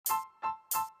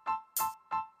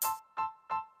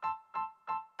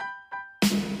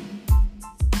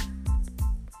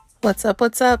What's up?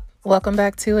 What's up? Welcome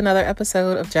back to another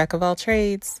episode of Jack of All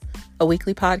Trades, a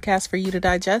weekly podcast for you to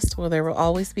digest where there will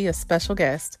always be a special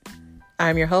guest.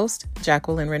 I'm your host,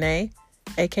 Jacqueline Renee,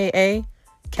 aka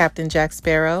Captain Jack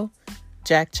Sparrow,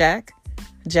 Jack,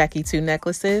 Jackie Two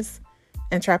Necklaces,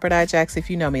 and Trapper Die Jacks if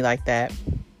you know me like that.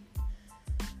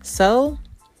 So,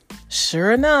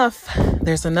 sure enough,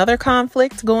 there's another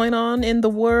conflict going on in the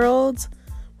world.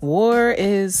 War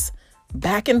is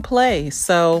back in play.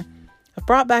 So, I've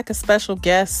brought back a special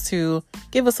guest to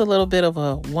give us a little bit of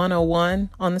a 101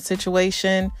 on the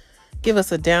situation, give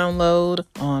us a download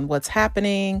on what's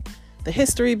happening, the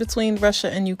history between Russia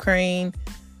and Ukraine,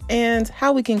 and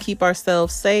how we can keep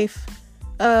ourselves safe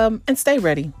and stay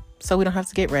ready so we don't have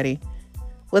to get ready.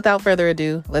 Without further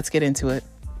ado, let's get into it.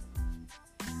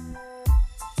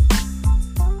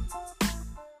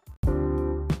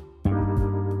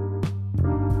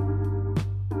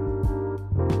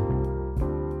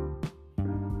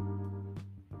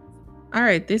 All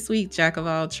right, this week, Jack of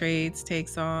All Trades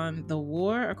takes on the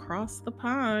war across the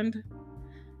pond.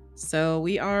 So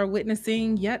we are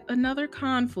witnessing yet another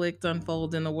conflict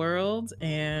unfold in the world,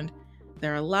 and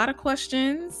there are a lot of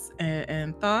questions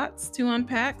and thoughts to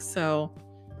unpack. So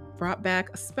brought back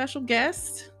a special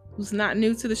guest who's not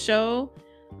new to the show,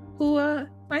 who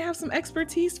might have some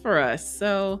expertise for us.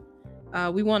 So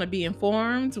we want to be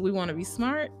informed, we want to be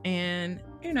smart, and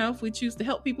if we choose to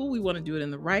help people, we want to do it in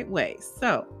the right way.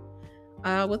 So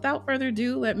without further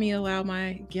ado, let me allow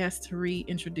my guest to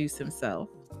reintroduce himself.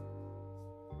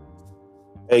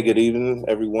 Hey, good evening,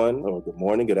 everyone, or good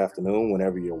morning, good afternoon,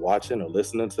 whenever you're watching or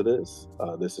listening to this.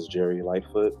 This is Jerry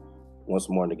Lightfoot, once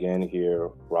more and again here,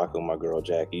 rocking my girl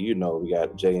Jackie. We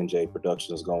got J&J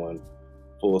Productions going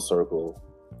full circle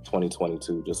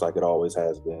 2022, just like it always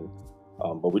has been.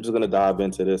 But we're just going to dive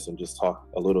into this and just talk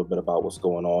a little bit about what's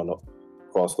going on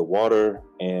across the water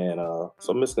and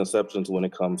some misconceptions when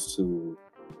it comes to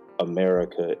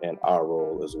America and our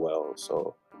role as well.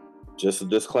 So just a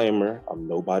disclaimer, I'm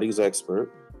nobody's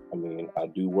expert. I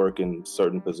do work in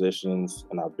certain positions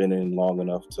and I've been in long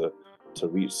enough to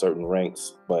reach certain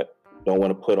ranks, but don't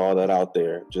want to put all that out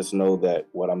there. Just know that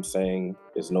what I'm saying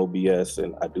is no BS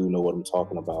and I do know what I'm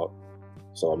talking about.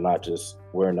 So I'm not just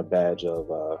wearing a badge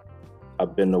of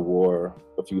I've been to war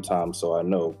a few times, so I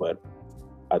know, but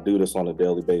I do this on a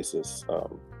daily basis,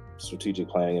 strategic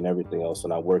planning and everything else,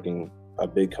 and I'm working a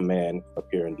big command up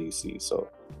here in DC. So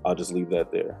I'll just leave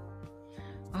that there.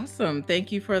 Awesome. Thank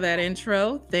you for that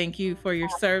intro. Thank you for your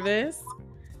service.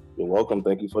 You're welcome.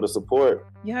 Thank you for the support.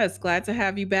 Yes, glad to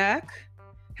have you back.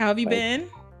 How have you been?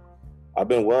 I've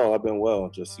been well.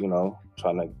 Just,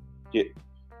 trying to get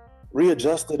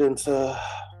readjusted into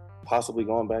possibly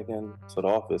going back into the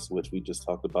office, which we just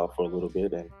talked about for a little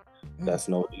bit. And that's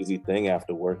no easy thing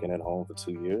after working at home for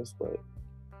 2 years. But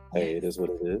hey, it is what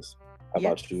it is. How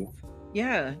about you?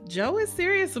 Yeah, Joe is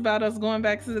serious about us going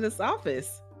back to this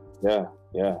office. Yeah.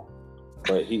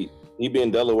 But he be in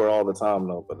Delaware all the time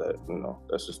though, but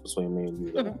that's just between me and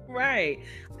you though. Right.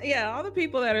 Yeah, all the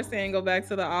people that are saying go back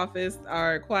to the office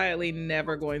are quietly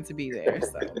never going to be there.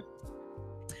 So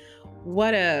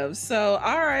whatever. So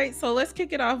all right, so let's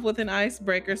kick it off with an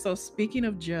icebreaker. So speaking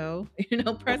of Joe,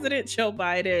 President Joe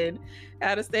Biden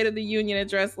had a State of the Union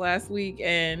address last week,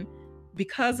 and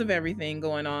because of everything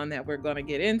going on that we're going to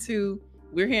get into,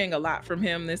 we're hearing a lot from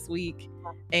him this week.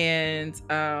 And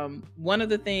one of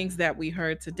the things that we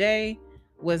heard today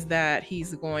was that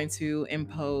he's going to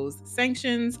impose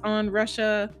sanctions on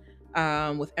Russia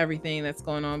with everything that's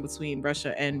going on between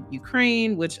Russia and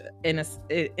Ukraine, which in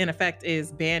effect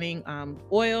is banning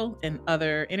oil and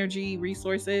other energy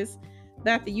resources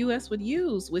that the U.S. would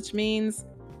use, which means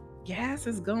gas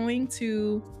is going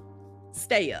to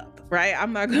stay up, right?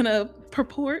 I'm not going to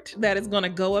purport that it's going to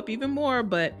go up even more,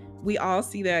 but we all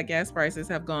see that gas prices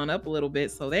have gone up a little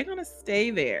bit, so they're going to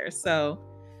stay there. So,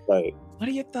 right. What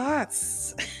are your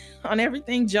thoughts on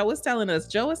everything Joe is telling us?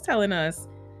 Joe is telling us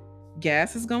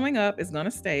gas is going up, it's going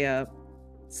to stay up.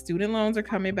 Student loans are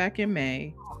coming back in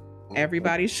May.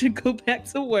 Everybody should go back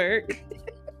to work.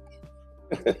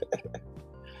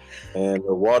 And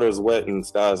the water's wet and the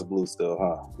sky's blue still,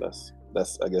 huh?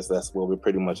 I guess that's what we're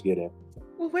pretty much getting.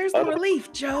 Well, where's the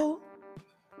relief, Joe?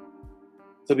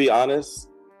 To be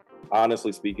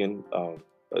honestly speaking,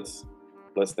 let's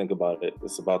think about it.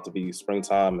 It's about to be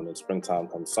springtime, and then springtime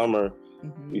comes summer.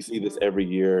 Mm-hmm. We see this every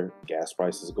year. Gas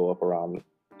prices go up around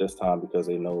this time because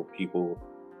they know people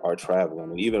are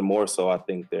traveling, and even more so, I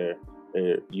think they're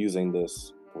using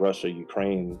this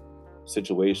Russia-Ukraine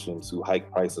situation to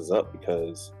hike prices up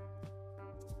because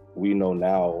we know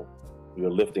now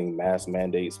you're lifting mass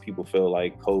mandates. People feel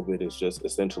like COVID is just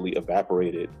essentially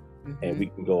evaporated and we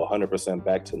can go 100%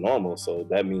 back to normal. So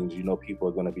that means, people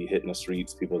are going to be hitting the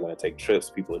streets, people are going to take trips,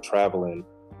 people are traveling.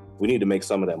 We need to make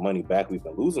some of that money back we've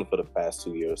been losing for the past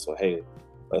 2 years. So, hey,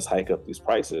 let's hike up these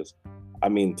prices. I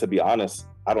mean, to be honest,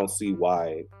 I don't see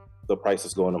why the price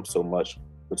is going up so much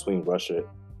between Russia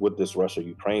with this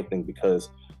Russia-Ukraine thing, because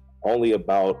only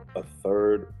about a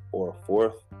third or a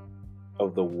fourth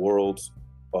of the world's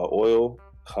oil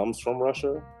comes from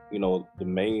Russia. The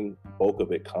main bulk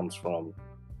of it comes from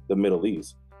the Middle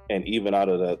East. And even out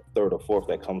of that third or fourth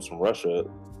that comes from Russia,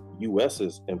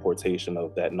 US's importation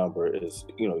of that number is,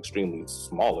 extremely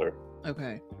smaller.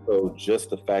 Okay. So just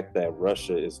the fact that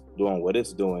Russia is doing what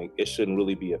it's doing, it shouldn't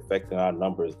really be affecting our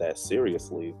numbers that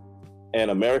seriously. And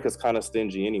America's kind of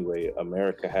stingy anyway.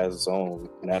 America has its own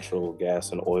natural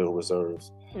gas and oil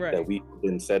reserves that we've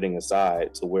been setting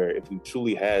aside, to where if we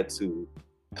truly had to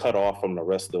cut off from the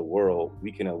rest of the world,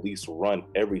 we can at least run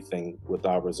everything with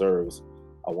our reserves,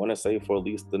 I want to say, for at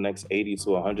least the next 80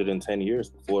 to 110 years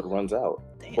before it runs out.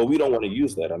 Damn. But we don't want to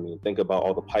use that. I mean, think about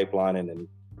all the pipelining and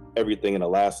everything in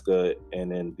Alaska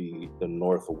and in the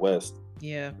Northwest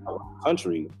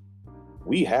country.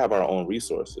 We have our own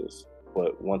resources.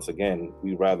 But once again,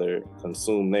 we rather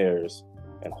consume theirs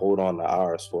and hold on to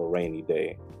ours for a rainy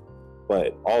day.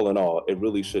 But all in all, it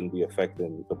really shouldn't be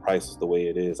affecting the prices the way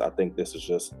it is. I think this is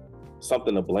just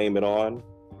something to blame it on.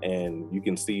 And you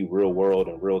can see real world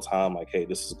and real time, like, hey,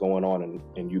 this is going on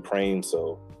in Ukraine.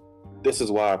 So this is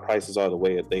why our prices are the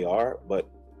way that they are. But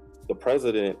the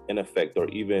president, in effect, or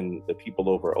even the people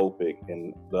over OPEC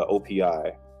and the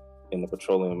OPI, in the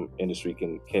petroleum industry,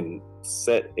 can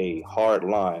set a hard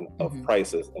line of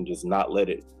prices and just not let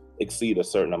it exceed a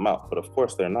certain amount. But of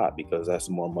course they're not, because that's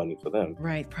more money for them.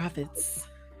 Right. Profits.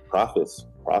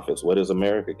 What is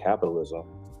America? Capitalism.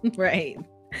 Right.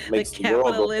 The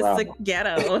capitalistic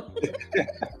ghetto.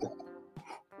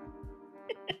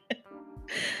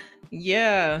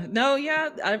 Yeah. No, yeah.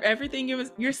 Everything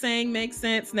you're saying makes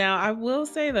sense. Now, I will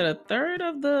say that a third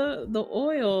of the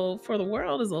oil for the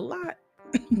world is a lot.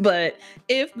 But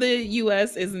if the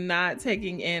U.S. is not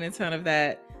taking in a ton of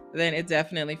that, then it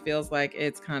definitely feels like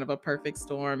it's kind of a perfect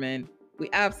storm. And we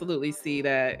absolutely see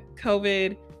that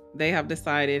COVID, they have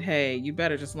decided, hey, you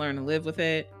better just learn to live with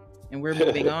it. And we're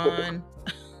moving on.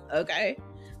 Okay.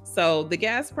 So the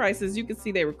gas prices, you can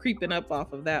see they were creeping up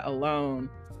off of that alone.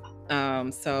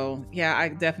 So yeah, I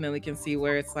definitely can see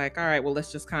where it's like, all right, well,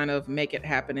 let's just kind of make it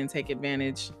happen and take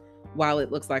advantage while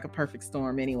it looks like a perfect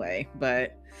storm anyway.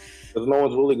 But because no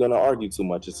one's really going to argue too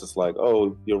much. It's just like,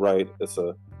 oh, you're right. It's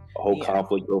a whole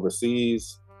conflict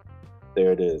overseas.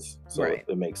 There it is. So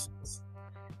it makes sense.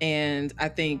 And I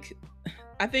think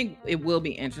it will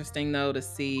be interesting, though, to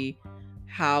see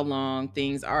how long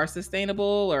things are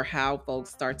sustainable or how folks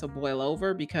start to boil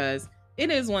over, because it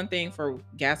is one thing for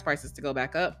gas prices to go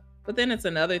back up, but then it's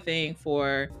another thing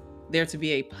for there to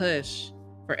be a push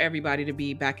for everybody to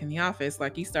be back in the office,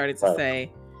 like you started to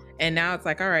say. And now it's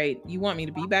like, all right, you want me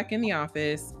to be back in the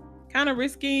office, kind of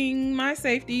risking my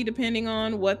safety depending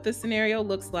on what the scenario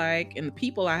looks like and the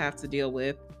people I have to deal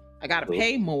with. I got to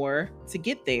pay more to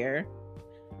get there.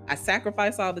 I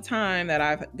sacrifice all the time that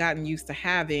I've gotten used to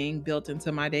having built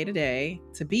into my day-to-day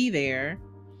to be there.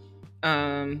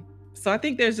 So I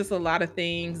think there's just a lot of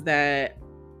things that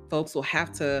folks will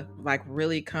have to like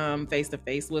really come face to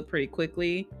face with pretty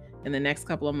quickly in the next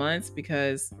couple of months,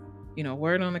 because,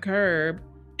 word on the curb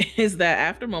is that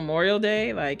after Memorial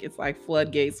Day, like, it's like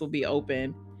floodgates will be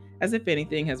open, as if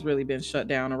anything has really been shut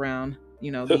down around,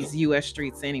 these US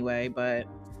streets anyway. But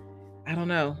I don't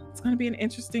know. It's going to be an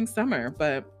interesting summer.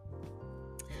 But,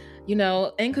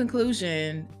 in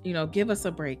conclusion, give us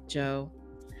a break, Joe.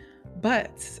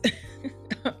 But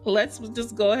let's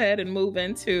just go ahead and move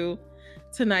into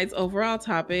tonight's overall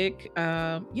topic.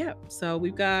 So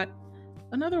we've got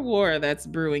another war that's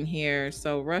brewing here.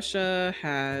 So Russia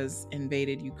has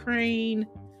invaded Ukraine.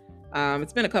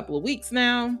 It's been a couple of weeks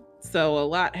now. So a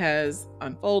lot has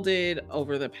unfolded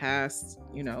over the past,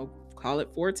 call it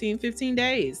 14, 15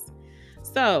 days.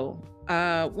 So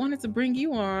wanted to bring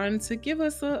you on to give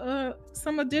us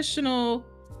some additional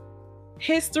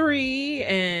history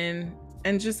and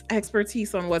just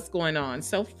expertise on what's going on.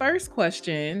 So first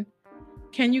question,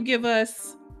 can you give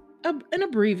us an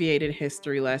abbreviated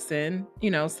history lesson,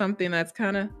 something that's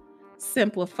kind of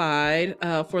simplified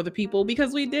for the people,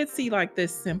 because we did see like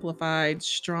this simplified,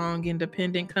 strong,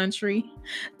 independent country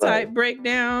type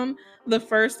breakdown the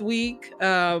first week.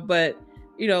 But,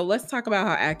 let's talk about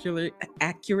how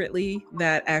accurately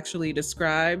that actually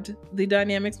described the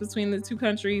dynamics between the two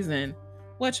countries, and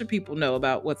what should people know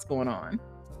about what's going on?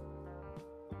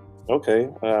 Okay,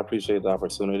 I appreciate the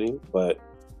opportunity, but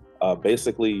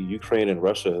Basically, Ukraine and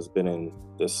Russia has been in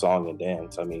this song and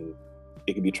dance. I mean,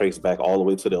 it can be traced back all the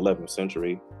way to the 11th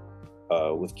century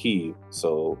with Kyiv.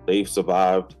 So they've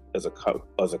survived as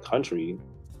a country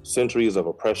centuries of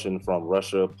oppression from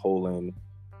Russia, Poland,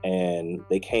 and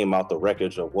they came out the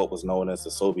wreckage of what was known as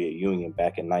the Soviet Union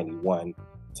back in '91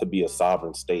 to be a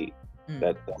sovereign state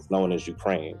that's known as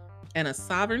Ukraine. And a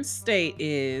sovereign state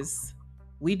is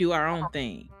we do our own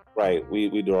thing. Right.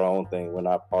 We do our own thing. We're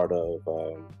not part of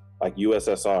like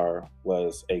USSR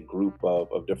was a group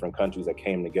of different countries that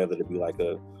came together to be like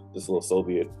this little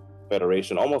Soviet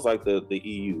federation, almost like the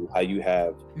EU, how you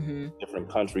have different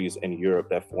countries in Europe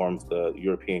that forms the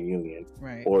European Union.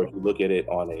 Right. Or if you look at it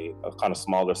on a kind of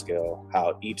smaller scale,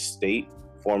 how each state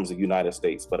forms the United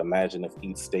States, but imagine if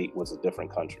each state was a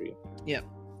different country. Yep.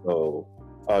 So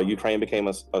Ukraine became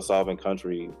a sovereign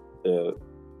country.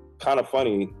 Kind of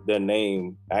funny, their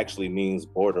name actually means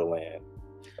borderland.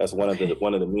 That's one of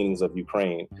the meanings of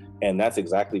Ukraine, and that's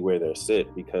exactly where they're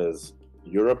sit, because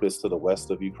Europe is to the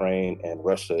west of Ukraine and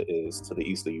Russia is to the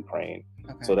east of Ukraine.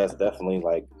 Okay. So that's definitely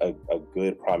like a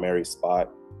good primary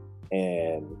spot.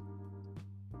 And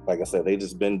like I said, they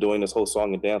just been doing this whole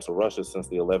song and dance with Russia since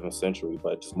the 11th century,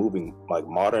 but just moving like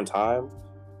modern time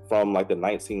from like the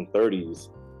 1930s.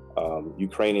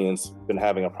 Ukrainians been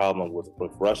having a problem with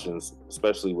Russians,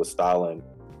 especially with Stalin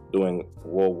during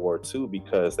World War II,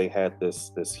 because they had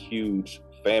this huge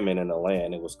famine in the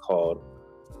land. It was called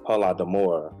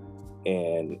Holodomor,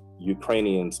 and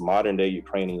modern day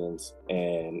Ukrainians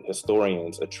and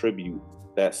historians attribute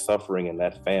that suffering and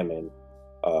that famine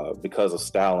because of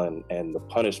Stalin and the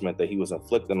punishment that he was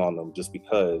inflicting on them just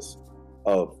because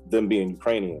of them being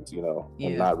Ukrainians,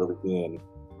 and not really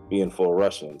being full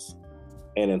Russians.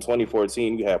 And in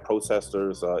 2014, you had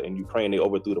protesters in Ukraine. They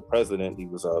overthrew the president. He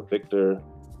was Viktor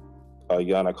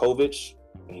Yanukovych,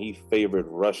 and he favored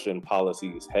Russian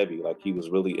policies heavy. Like, he was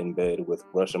really in bed with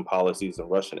Russian policies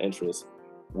and Russian interests,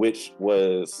 which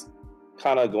was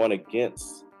kind of going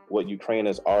against what Ukraine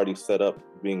has already set up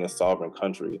being a sovereign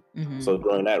country. So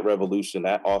during that revolution,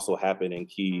 that also happened in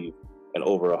Kyiv, and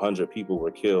over 100 people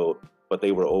were killed, but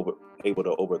they were able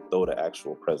to overthrow the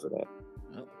actual president.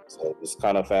 So just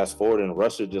kind of fast forward, and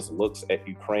Russia just looks at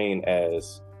Ukraine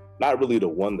as not really the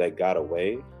one that got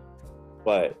away,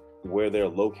 but where they're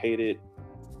located,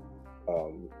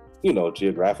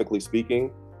 geographically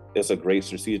speaking, it's a great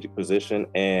strategic position.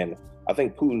 And I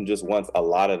think Putin just wants a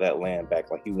lot of that land back.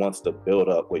 Like, he wants to build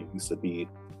up what used to be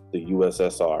the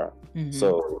USSR.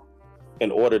 So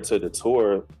in order to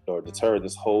deter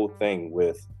this whole thing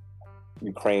with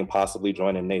Ukraine possibly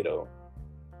joining NATO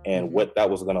and what that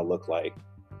was going to look like,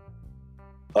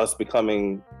 us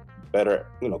becoming better,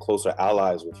 closer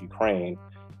allies with Ukraine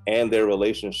and their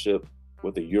relationship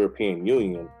with the European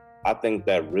Union, I think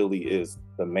that really is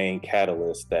the main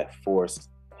catalyst that forced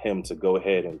him to go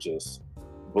ahead and just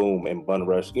boom and bum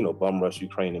rush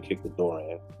Ukraine and kick the door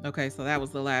in. Okay, so that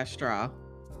was the last straw.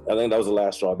 I think that was the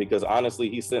last straw, because honestly,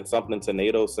 he sent something to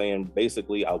NATO saying,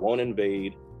 basically, I won't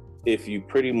invade if you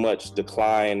pretty much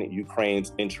decline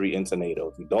Ukraine's entry into NATO.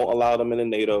 If you don't allow them into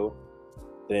NATO,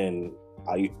 then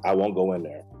I won't go in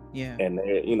there. Yeah. And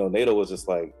NATO was just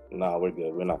like, nah, we're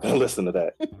good. We're not going to listen to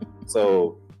that.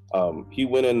 So he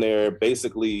went in there.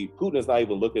 Basically, Putin is not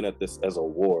even looking at this as a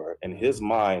war. In his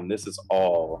mind, this is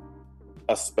all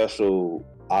a special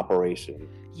operation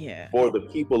for the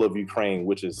people of Ukraine,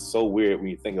 which is so weird when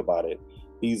you think about it.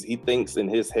 He thinks in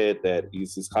his head that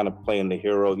he's kind of playing the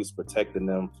hero. He's protecting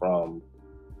them from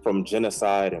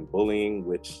genocide and bullying,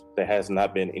 which there has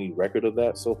not been any record of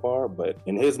that so far. But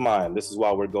in his mind, this is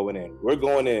why we're going in. We're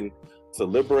going in to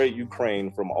liberate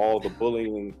Ukraine from all the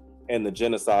bullying and the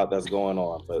genocide that's going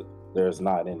on, but there's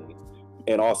not any.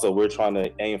 And also, we're trying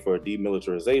to aim for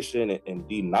demilitarization and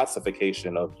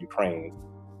denazification of Ukraine,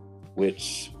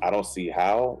 which I don't see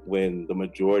how, when the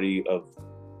majority of,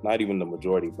 not even the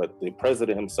majority, but the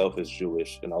president himself is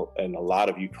Jewish, and a lot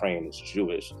of Ukraine is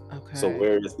Jewish. Okay. So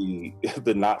where is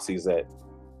the Nazis at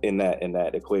in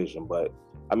that equation? But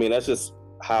I mean, that's just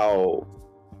how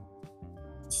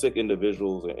sick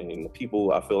individuals and the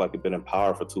people, I feel like, have been in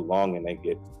power for too long, and they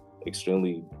get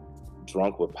extremely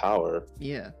drunk with power.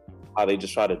 Yeah. How they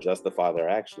just try to justify their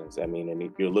actions. I mean,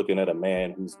 and you're looking at a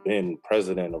man who's been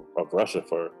president of Russia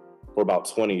for about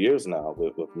 20 years now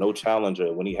with no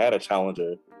challenger. When he had a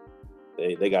challenger,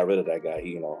 they got rid of that guy.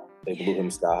 They blew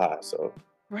him sky high. So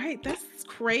right, that's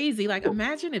crazy. Like,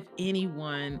 imagine if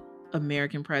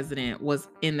American president was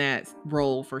in that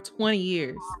role for 20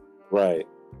 years. Right.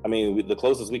 I mean, the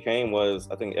closest we came was,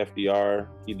 I think, FDR.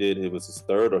 It was his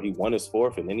third, or he won his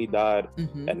fourth, and then he died.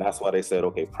 And that's why they said,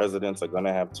 okay, presidents are going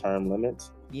to have term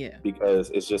limits. Yeah. Because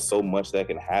it's just so much that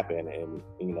can happen, and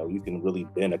you can really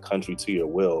bend a country to your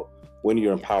will when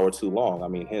you're in power too long. I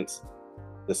mean, hence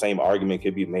the same argument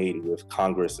could be made with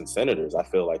Congress and senators. I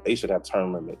feel like they should have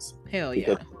term limits. Hell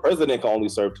because the president can only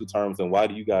serve 2 terms, and why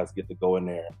do you guys get to go in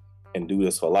there and do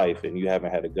this for life? And you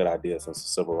haven't had a good idea since the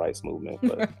civil rights movement.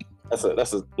 But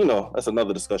that's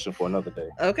another discussion for another day.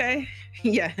 Okay.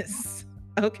 Yes.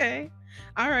 Okay.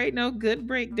 All right. No, good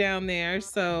breakdown there.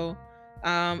 So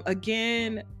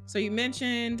again, so you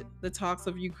mentioned the talks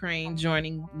of Ukraine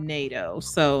joining NATO.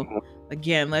 So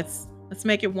again, let's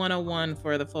make it 101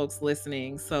 for the folks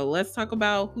listening. So let's talk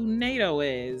about who NATO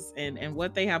is and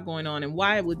what they have going on and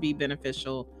why it would be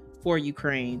beneficial for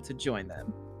Ukraine to join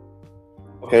them.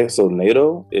 Okay, so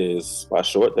NATO is, by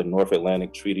short, the North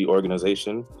Atlantic Treaty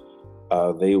Organization.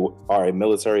 They are a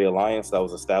military alliance that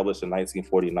was established in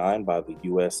 1949 by the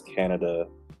US, Canada,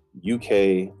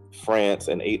 UK, France,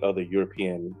 and 8 other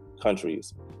European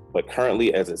countries. But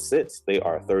currently, as it sits, they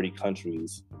are 30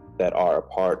 countries that are a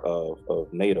part of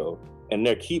NATO. And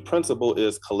their key principle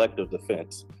is collective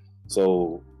defense.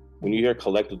 So when you hear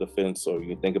collective defense, or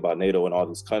you think about NATO and all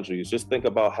these countries, just think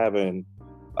about having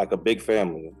like a big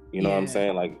family. You know what I'm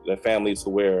saying? Like the family to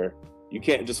where you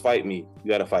can't just fight me.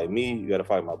 You got to fight me. You got to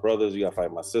fight my brothers. You got to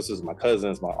fight my sisters, my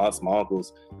cousins, my aunts, my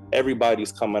uncles.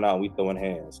 Everybody's coming out. We throwing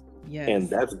hands. Yes. And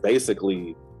that's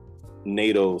basically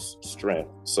NATO's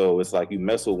strength. So it's like you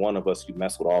mess with one of us, you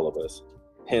mess with all of us.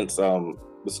 Hence,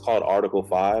 it's called Article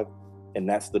 5. And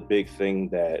that's the big thing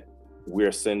that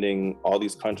we're sending, all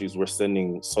these countries, we're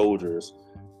sending soldiers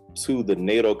to the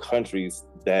NATO countries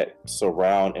that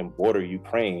surround and border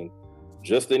Ukraine,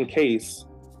 just in case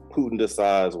Putin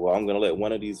decides, well, I'm going to let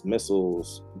one of these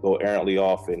missiles go errantly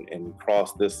off and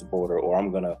cross this border, or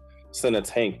I'm going to send a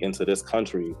tank into this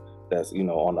country that's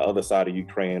on the other side of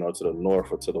Ukraine, or to the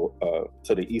north, or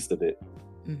to the east of it,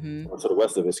 or to the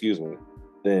west of it, excuse me.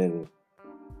 Then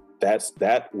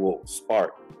that will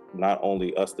spark not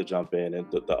only us to jump in, and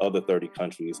the other 30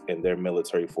 countries and their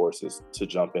military forces to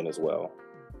jump in as well.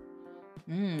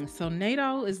 So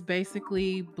NATO is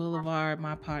basically Boulevard,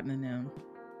 my partner now.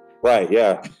 Right,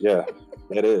 yeah,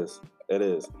 it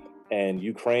is. And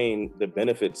Ukraine, the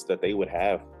benefits that they would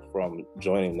have from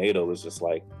joining NATO is just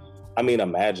like, I mean,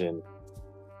 imagine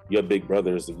your big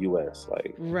brother is the US.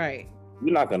 Like, right.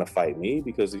 You're not gonna fight me,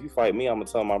 because if you fight me, I'm gonna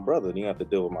tell my brother, then you have to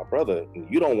deal with my brother. And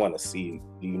you don't want to see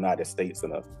the United States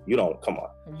come on.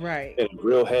 Right. And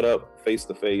real head up, face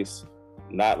to face,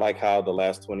 not like how the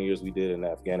last 20 years we did in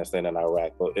Afghanistan and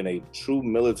Iraq, but in a true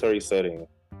military setting.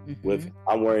 With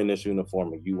I'm wearing this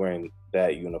uniform and you wearing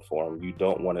that uniform, you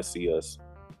don't want to see us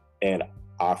and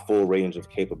our full range of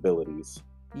capabilities.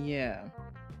 Yeah.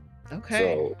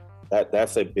 Okay. So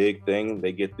that's a big thing.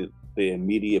 They get the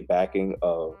immediate backing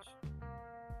of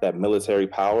that military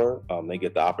power. They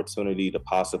get the opportunity to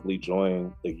possibly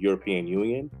join the European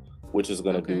Union, which is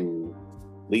going to do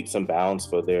leaps and bounds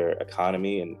for their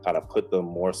economy and kind of put them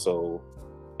more so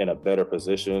in a better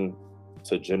position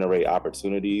to generate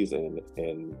opportunities and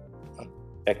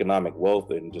economic wealth,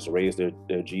 and just raise their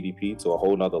GDP to a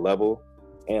whole nother level.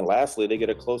 And lastly, they get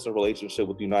a closer relationship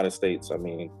with the United States. I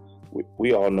mean,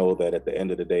 we all know that at the end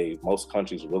of the day, most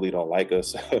countries really don't like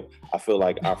us. I feel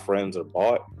like our friends are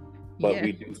bought, but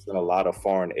we do send a lot of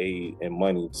foreign aid and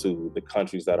money to the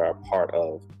countries that are a part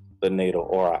of the NATO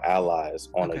or our allies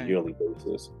on a yearly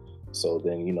basis. So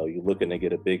then, you're looking to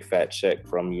get a big fat check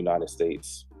from the United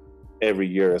States every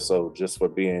year or so, just for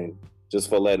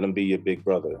letting them be your big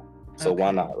brother. So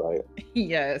why not, right?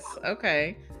 Yes.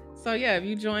 Okay. So if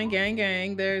you join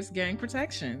gang, there's gang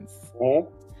protections.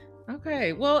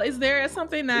 Okay. Well, is there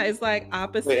something that is like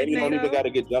opposite and you NATO? don't even got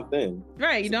to get jumped in.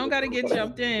 Right. You don't got to get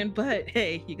jumped in, but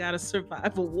hey, you got to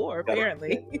survive a war,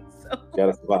 apparently. You got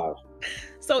to survive.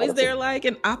 So is there like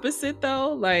an opposite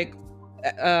though? Like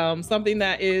something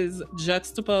that is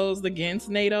juxtaposed against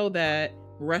NATO that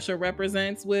Russia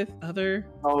represents with other?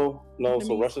 No.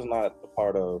 So Russia's not a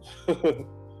part of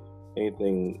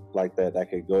anything like that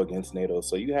could go against NATO.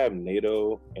 So you have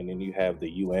NATO, and then you have the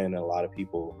UN, and a lot of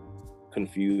people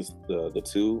confuse the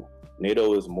two.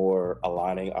 NATO is more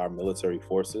aligning our military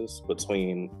forces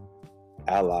between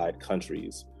allied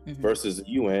countries, versus the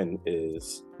UN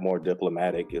is more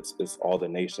diplomatic. It's all the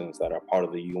nations that are part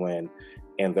of the UN,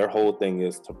 and their whole thing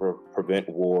is to prevent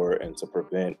war and to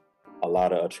prevent a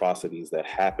lot of atrocities that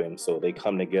happen. So they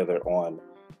come together on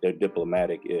their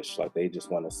diplomatic-ish. Like, they just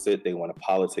want to sit, they want to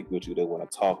politic with you, they want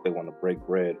to talk, they want to break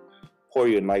bread, pour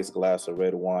you a nice glass of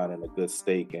red wine and a good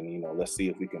steak, and let's see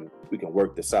if we can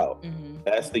work this out.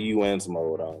 That's the UN's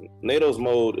mode. NATO's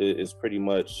mode is pretty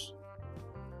much,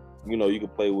 you can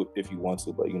play with if you want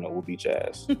to, but we'll beat your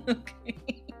ass. Okay.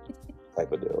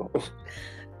 type of deal.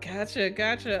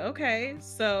 Gotcha. Okay.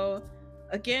 So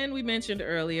again, we mentioned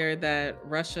earlier that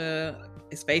Russia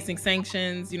is facing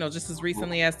sanctions, just as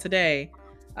recently as today,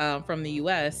 from the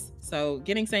US. So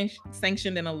getting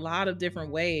sanctioned in a lot of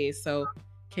different ways. So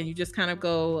can you just kind of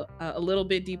go a little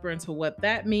bit deeper into what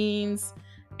that means?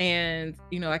 And,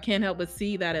 I can't help but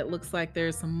see that it looks like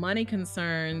there's some money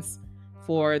concerns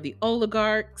for the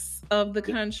oligarchs of the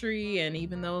country and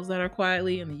even those that are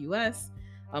quietly in the US.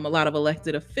 A lot of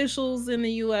elected officials in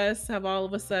the US have all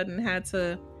of a sudden had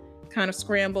to kind of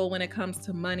scramble when it comes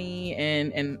to money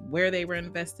and where they were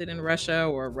invested in Russia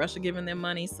or Russia giving them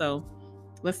money. So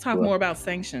let's talk more about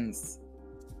sanctions.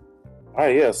 All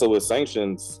right, yeah. So with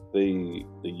sanctions, the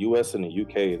US and the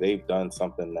UK, they've done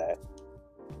something that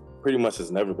pretty much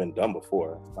has never been done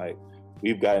before. Like,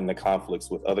 we've gotten into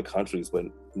conflicts with other countries, but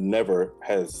never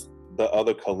has the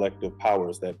other collective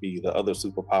powers that be the other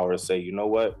superpowers say, you know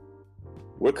what,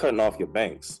 we're cutting off your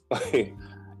banks.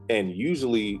 And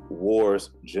usually wars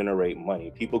generate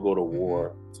money. People go to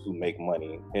war to make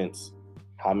money. Hence,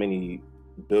 how many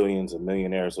billions of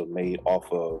millionaires were made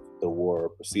off of the war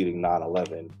preceding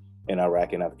 9/11 in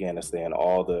Iraq and Afghanistan,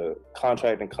 all the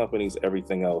contracting companies,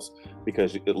 everything else,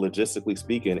 because logistically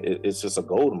speaking, it's just a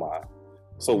gold mine.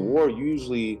 So war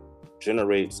usually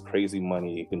generates crazy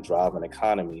money. It can drive an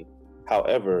economy.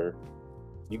 However,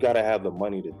 you got to have the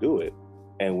money to do it.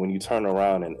 And when you turn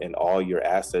around and all your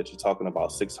assets, you're talking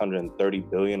about 630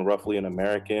 billion roughly in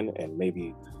American and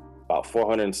maybe about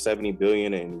 470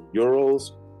 billion in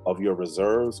euros of your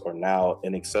reserves are now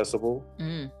inaccessible.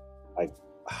 Like,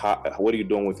 what are you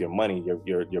doing with your money?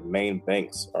 Your main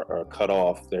banks are cut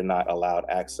off. They're not allowed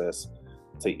access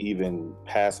to even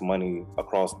pass money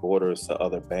across borders to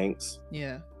other banks.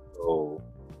 Yeah. So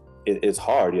it's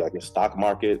hard. Like, your stock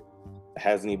market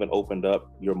hasn't even opened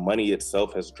up. Your money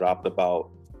itself has dropped about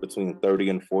between 30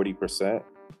 and 40%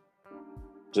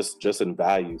 just in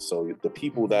value. So the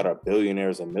people that are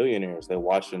billionaires and millionaires, they're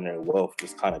watching their wealth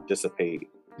just kind of dissipate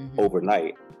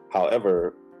overnight.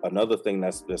 However, another thing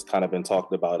that's kind of been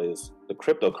talked about is the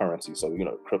cryptocurrency. So,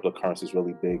 cryptocurrency is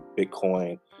really big,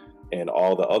 Bitcoin and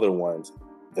all the other ones.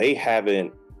 They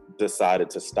haven't decided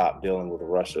to stop dealing with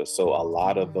Russia. So a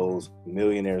lot of those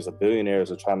millionaires or billionaires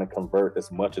are trying to convert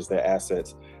as much as their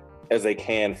assets as they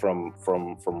can from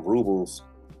rubles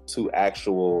to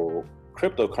actual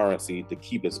cryptocurrency to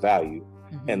keep its value.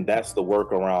 And that's the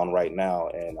workaround right now.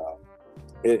 And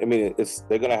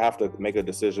they're going to have to make a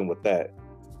decision with that.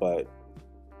 But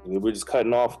we're just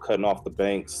cutting off the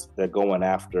banks. They're going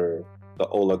after the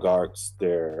oligarchs,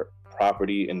 their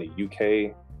property in the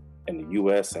UK and the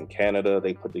US and Canada.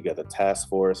 They put together a task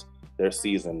force. They're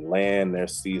seizing land, they're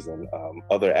seizing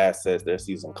other assets, they're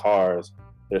seizing cars,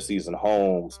 they're seizing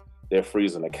homes, they're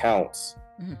freezing accounts.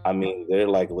 I mean, they're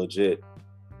like legit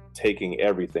taking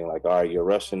everything. Like, all right, you're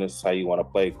Russian, this is how you want to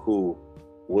play, cool.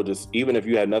 We'll just, even if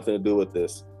you had nothing to do with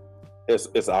this,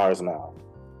 it's ours now.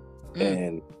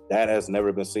 And that has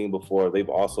never been seen before. They've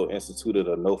also instituted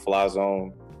a no-fly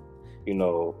zone,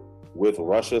 with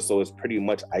Russia. So it's pretty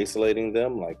much isolating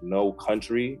them. Like, no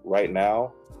country right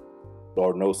now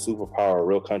or no superpower,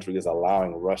 real country, is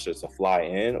allowing Russia to fly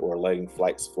in or letting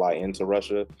flights fly into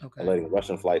Russia, or letting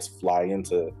Russian flights fly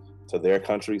into their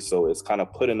country. So it's kind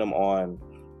of putting them on,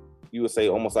 you would say,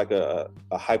 almost like a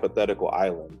hypothetical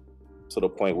island, to the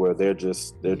point where they're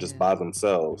just by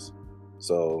themselves.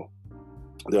 So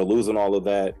they're losing all of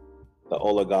that. The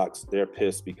oligarchs, they're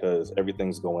pissed because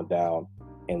everything's going down,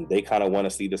 and they kind of want to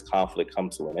see this conflict come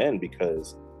to an end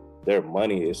because their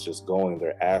money is just going,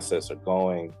 their assets are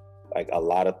going. Like, a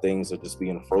lot of things are just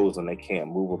being frozen. They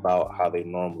can't move about how they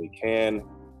normally can.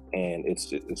 And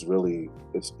it's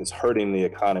hurting the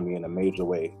economy in a major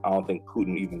way. I don't think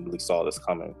Putin even really saw this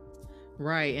coming.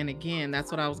 Right. And again,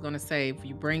 that's what I was going to say. If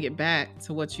you bring it back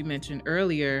to what you mentioned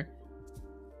earlier,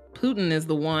 Putin is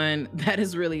the one that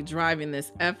is really driving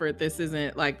this effort. This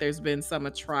isn't like there's been some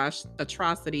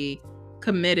atrocity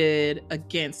committed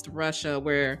against Russia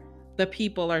where the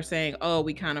people are saying, oh,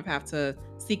 we kind of have to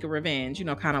seek a revenge,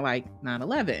 kind of like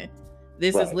 9/11.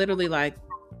 This is literally like,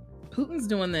 Putin's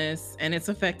doing this and it's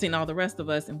affecting all the rest of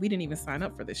us, and we didn't even sign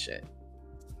up for this shit.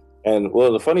 And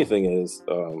well, the funny thing is,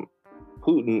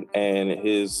 Putin and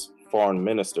his foreign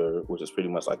minister, which is pretty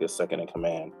much like his second in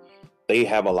command, they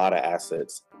have a lot of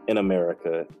assets in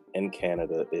America, in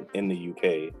Canada, in the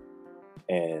UK,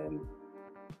 and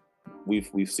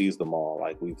we've seized them all.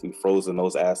 Like, we've frozen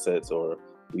those assets, or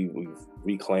we've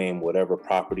reclaimed whatever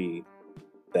property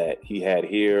that he had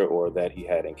here or that he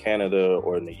had in Canada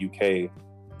or in the UK,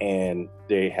 and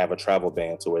they have a travel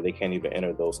ban to where they can't even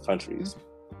enter those countries.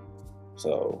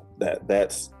 So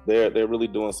that's they're really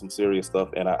doing some serious stuff,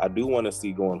 and I do want to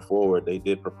see going forward. They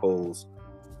did propose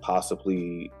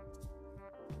possibly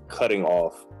cutting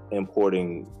off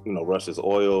importing, Russia's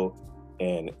oil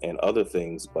and other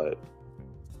things, but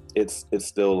it's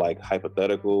still like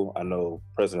hypothetical. I know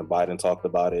President Biden talked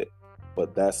about it,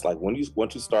 but that's like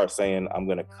once you start saying I'm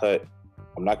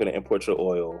not gonna import your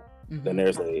oil, then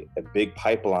there's a big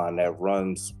pipeline that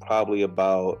runs probably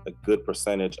about a good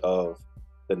percentage of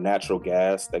the natural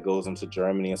gas that goes into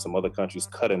Germany and some other countries,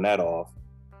 cutting that off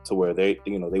to where they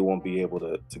won't be able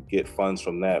to get funds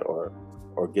from that or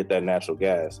get that natural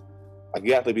gas. Like,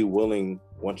 you have to be willing,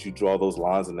 once you draw those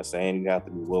lines in the sand, you have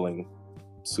to be willing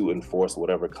to enforce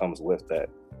whatever comes with that.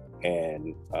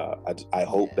 And I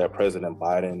hope that President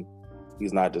Biden,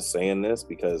 he's not just saying this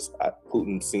because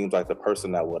Putin seems like the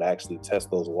person that would actually test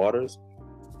those waters,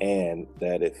 and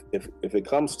that if it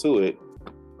comes to it,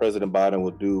 President Biden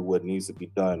will do what needs to be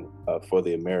done for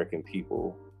the American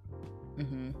people.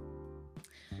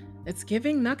 It's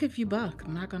giving knuck if you buck.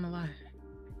 I'm not gonna lie.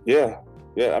 Yeah.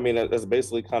 I mean, that's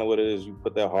basically kind of what it is. You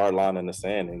put that hard line in the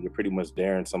sand, and you're pretty much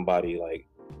daring somebody like,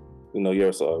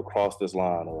 you're cross this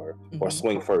line or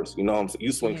swing first.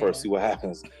 You swing first, see what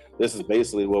happens. This is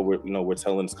basically what we're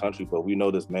telling this country, but we know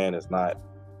this man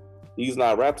he's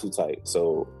not wrapped too tight.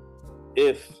 So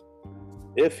if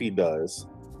he does,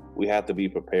 we have to be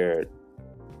prepared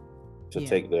to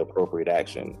take the appropriate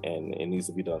action, and it needs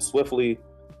to be done swiftly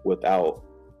without,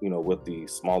 with the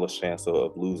smallest chance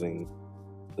of losing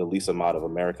the least amount of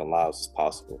American lives as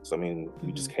possible. So, I mean,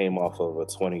 we just came off of a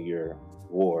 20-year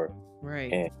war,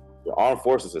 right? And the armed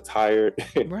forces are tired,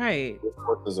 right? The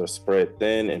forces are spread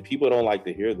thin, and people don't like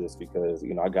to hear this because,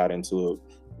 I got into it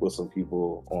with some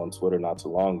people on Twitter not too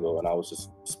long ago, and I was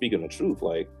just speaking the truth.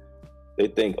 Like, they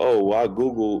think, oh, well, I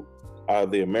Googled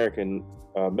the American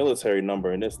military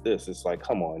number and this. It's like,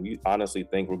 come on, you honestly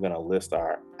think we're going to list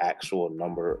our actual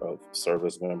number of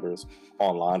service members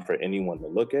online for anyone to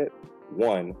look at?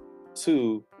 One.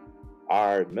 Two,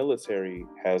 our military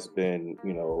has been,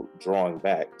 drawing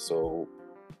back. So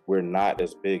we're not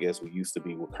as big as we used to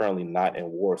be. We're currently not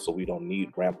in war, so we don't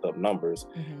need ramped up numbers.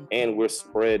 And we're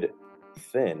spread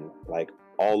thin, like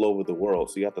all over the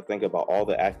world. So you have to think about all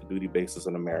the active duty bases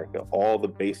in America, all the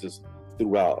bases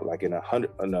throughout, like in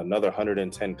another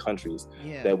 110 countries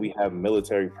that we have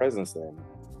military presence in.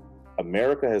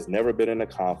 America has never been in a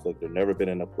conflict or never been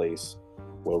in a place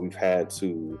where we've had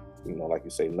to, like you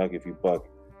say, nug if you buck,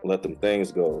 let them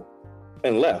things go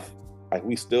and left. Like,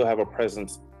 we still have a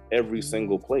presence every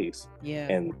single place.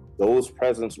 And those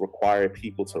presence require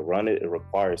people to run it. It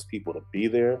requires people to be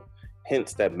there.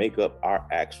 Hence, that make up our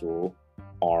actual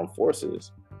armed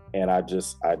forces. And I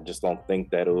just don't think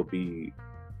that it would be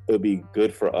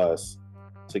good for us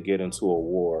to get into a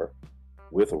war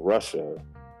with Russia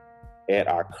at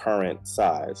our current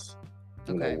size.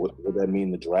 Would that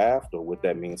mean the draft, or would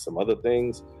that mean some other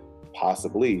things?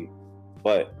 Possibly.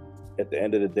 But at the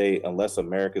end of the day, unless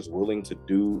America is willing to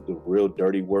do the real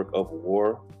dirty work of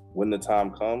war when the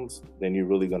time comes, then you're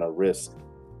really going to risk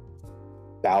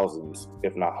thousands,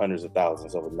 if not hundreds of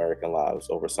thousands of American lives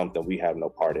over something we have no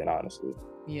part in, honestly.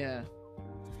 Yeah.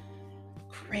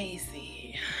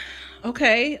 Crazy.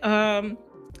 Okay.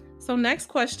 So next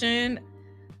question.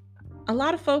 A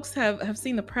lot of folks have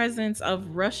seen the presence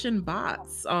of Russian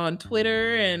bots on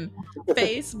Twitter and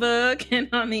Facebook and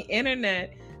on the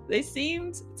internet. They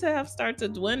seemed to have started to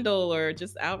dwindle or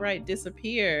just outright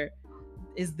disappear.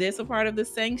 Is this a part of the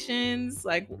sanctions?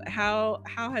 Like, how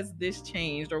has this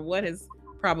changed, or what has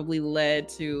probably led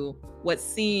to what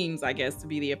seems, I guess, to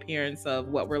be the appearance of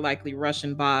what were likely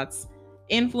Russian bots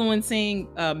influencing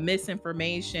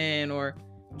misinformation or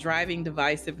driving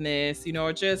divisiveness,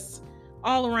 or just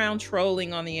all around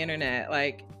trolling on the internet?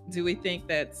 Like, do we think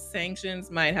that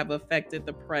sanctions might have affected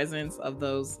the presence of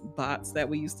those bots that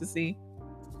we used to see?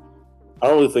 I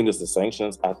don't really think it's the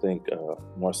sanctions. I think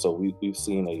more so we've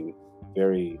seen a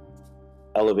very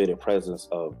elevated presence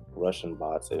of Russian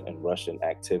bots and Russian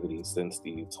activity since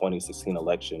the 2016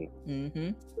 election.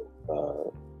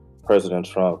 President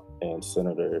Trump and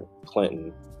Senator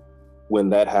Clinton, when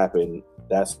that happened,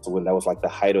 that's when that was like the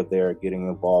height of their getting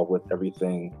involved with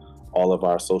everything, all of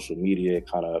our social media,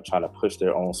 kind of trying to push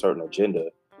their own certain agenda.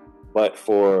 But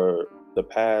for the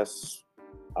past,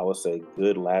 I would say,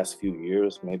 good last few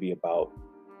years, maybe about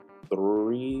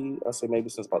maybe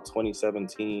since about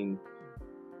 2017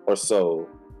 or so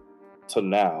to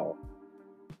now,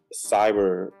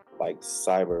 cyber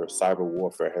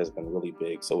warfare has been really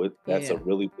big. So that's a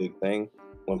really big thing.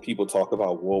 When people talk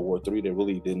about World War III, they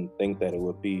really didn't think that it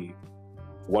would be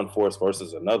one force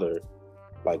versus another.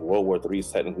 like World War III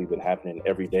has technically been happening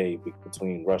every day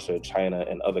between Russia, China,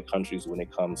 and other countries when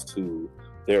it comes to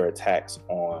their attacks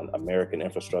on American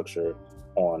infrastructure,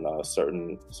 on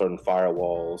certain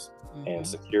firewalls and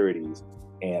securities.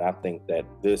 And I think that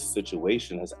this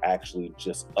situation has actually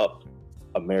just upped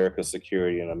America's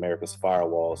security and America's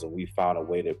firewalls, and we found a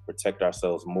way to protect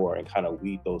ourselves more and kind of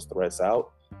weed those threats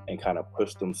out and kind of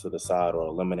push them to the side or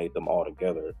eliminate them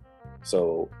altogether.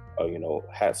 So,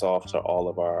 hats off to all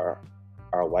of our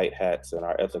white hats and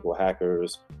our ethical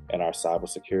hackers and our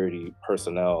cybersecurity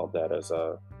personnel that is,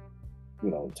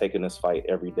 taking this fight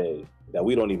every day that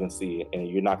we don't even see, and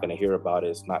you're not going to hear about it.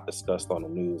 It's not discussed on the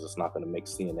news. It's not going to make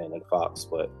CNN and Fox,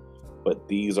 but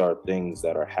these are things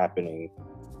that are happening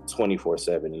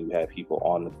 24/7. You have people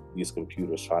on these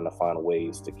computers trying to find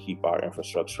ways to keep our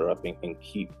infrastructure up and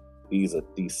keep these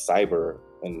cyber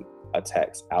and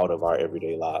attacks out of our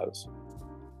everyday lives.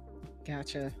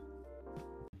 Gotcha.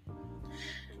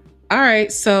 All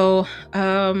right. So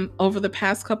over the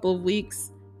past couple of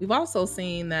weeks, we've also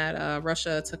seen that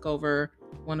Russia took over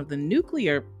one of the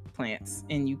nuclear plants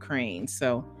in Ukraine.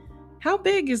 So how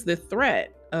big is the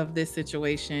threat of this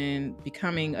situation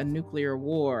becoming a nuclear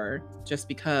war just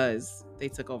because they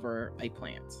took over a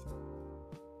plant?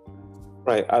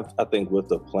 Right. I think with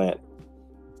the plant,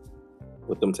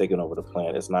 with them taking over the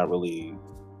plant, it's not really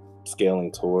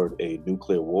scaling toward a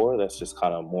nuclear war. That's just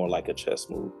kind of more like a chess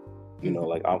move.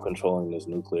 Like I'm controlling this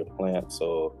nuclear plant,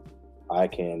 so I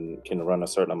can run a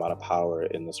certain amount of power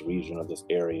in this region or this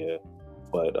area.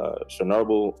 But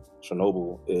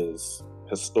Chernobyl is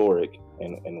historic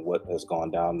in what has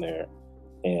gone down there,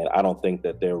 and I don't think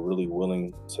that they're really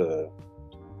willing to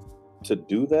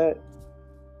do that.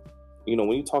 When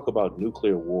you talk about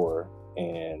nuclear war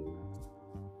and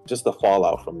just the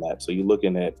fallout from that, so you're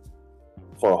looking at,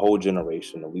 for a whole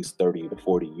generation, at least 30 to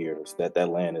 40 years, that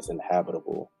land is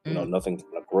inhabitable. Nothing's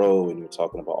going to grow, and you're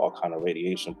talking about all kind of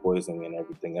radiation poisoning and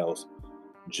everything else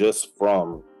just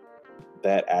from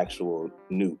that actual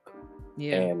nuke.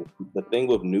 Yeah. And the thing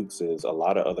with nukes is a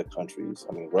lot of other countries,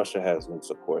 I mean, Russia has nukes,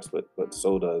 of course, but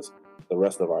so does the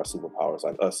rest of our superpowers,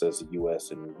 like us as the US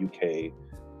and UK,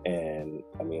 and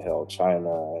I mean, hell,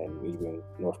 China and even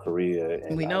North Korea.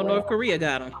 And we know North Korea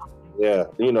got them. Yeah.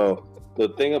 The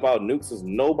thing about nukes is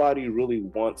nobody really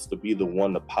wants to be the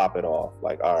one to pop it off.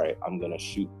 Like, all right, I'm going to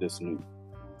shoot this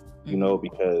nuke,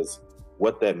 because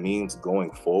what that means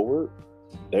going forward,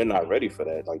 they're not ready for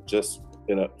that. Like, just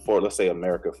for, let's say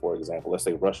America, for example, let's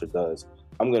say Russia does,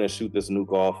 I'm going to shoot this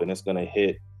nuke off and it's going to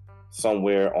hit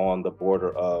somewhere on the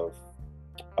border of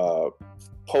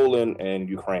Poland and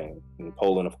Ukraine. And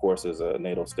Poland, of course, is a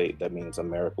NATO state. That means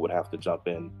America would have to jump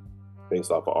in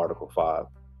based off of Article 5.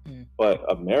 But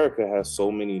America has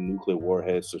so many nuclear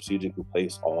warheads strategically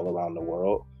placed all around the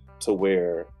world to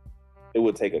where it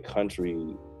would take a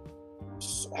country,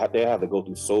 they have to go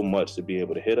through so much to be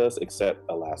able to hit us, except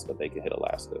Alaska. They can hit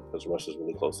Alaska because Russia's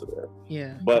really close to there.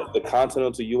 Yeah. But the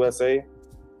continental USA,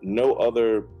 no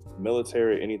other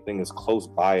military, anything is close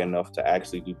by enough to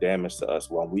actually do damage to us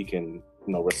while we can,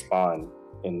 respond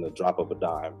in the drop of a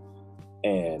dime.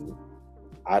 And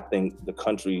I think the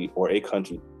country, or a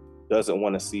country, doesn't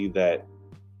want to see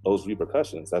those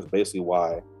repercussions. That's basically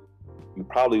why you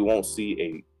probably won't see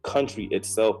a country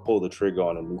itself pull the trigger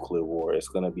on a nuclear war. It's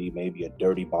going to be maybe a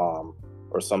dirty bomb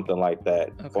or something like that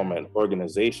from an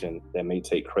organization that may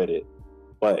take credit.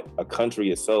 But a country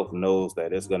itself knows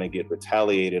that it's going to get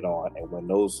retaliated on. And when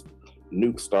those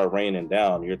nukes start raining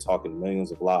down, you're talking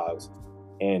millions of lives,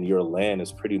 and your land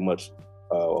is pretty much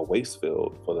a waste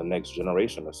field for the next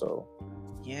generation or so.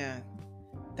 Yeah.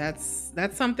 That's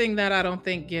something that I don't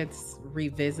think gets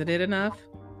revisited enough.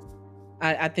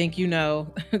 I think,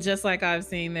 just like I've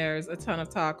seen, there's a ton of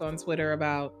talk on Twitter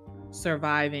about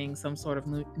surviving some sort of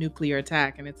nuclear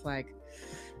attack. And it's like,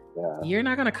 you're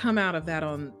not going to come out of that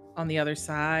on the other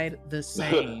side the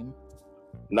same.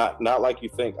 Not like you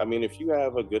think. I mean, if you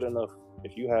have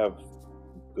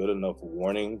good enough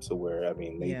warning to where,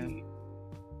 maybe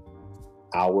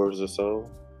hours or so,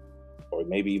 or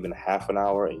maybe even half an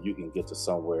hour, and you can get to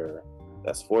somewhere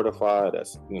that's fortified,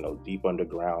 that's deep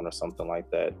underground or something like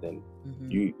that, then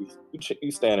you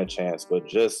stand a chance. But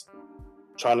just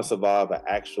trying to survive an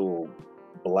actual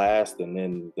blast and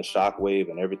then the shock wave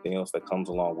and everything else that comes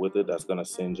along with it, that's going to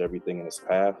singe everything in its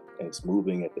path, and it's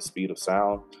moving at the speed of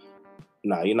sound.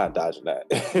 Nah, you're not dodging that.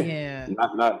 Yeah.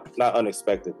 not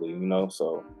unexpectedly,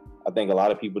 So I think a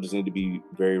lot of people just need to be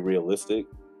very realistic.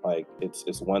 Like,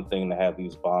 it's one thing to have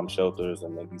these bomb shelters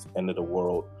and then these end of the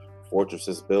world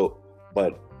fortresses built,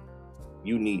 but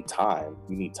you need time.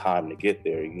 You need time to get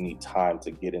there. You need time to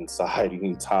get inside. You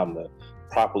need time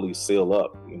properly seal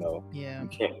up. Yeah. You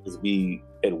can't just be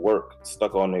at work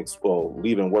stuck on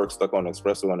leaving work stuck on the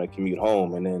expressway on a commute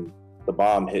home, and then the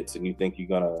bomb hits and you think you're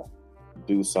gonna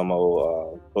do some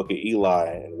old Book of Eli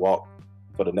and walk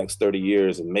for the next 30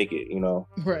 years and make it.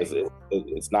 Right.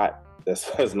 It's not,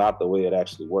 that's not the way it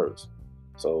actually works.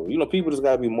 So people just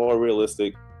gotta be more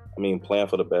realistic. Plan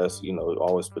for the best.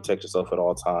 Always protect yourself at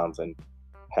all times and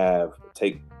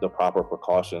take the proper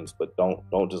precautions, but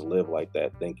don't just live like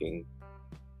that, thinking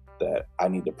that I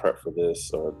need to prep for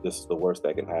this or this is the worst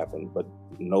that can happen. But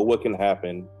know what can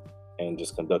happen and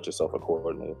just conduct yourself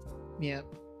accordingly. Yep.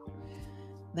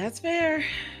 That's fair.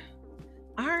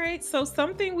 All right. So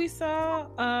something we saw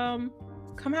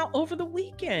come out over the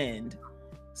weekend.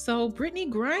 So Brittany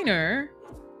Griner,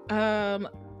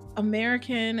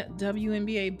 American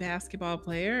WNBA basketball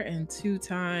player and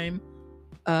two-time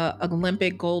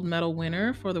Olympic gold medal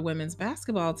winner for the women's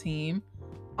basketball team.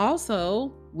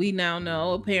 Also, we now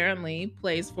know apparently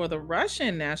plays for the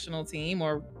Russian national team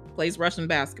or plays Russian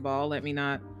basketball, let me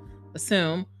not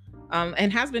assume,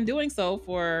 and has been doing so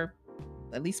for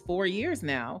at least 4 years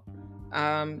now.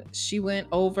 She went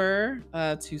over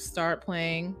to start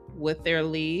playing with their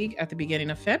league at the beginning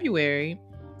of February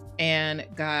and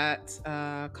got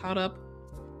caught up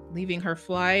leaving her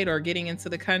flight or getting into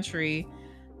the country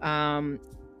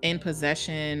in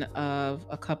possession of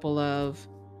a couple of,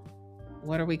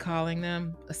 what are we calling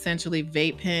them? Essentially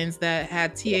vape pens that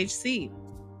had THC.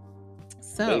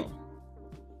 So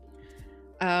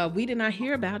we did not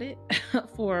hear about it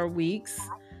for weeks.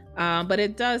 But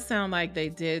it does sound like they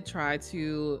did try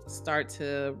to start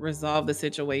to resolve the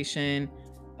situation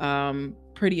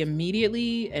pretty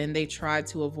immediately. And they tried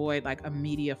to avoid like a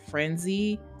media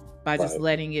frenzy by just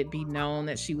letting it be known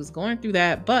that she was going through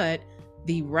that. But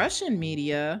the Russian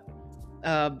media,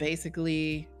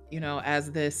 basically,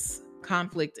 as this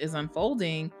conflict is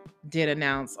unfolding, did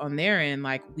announce on their end,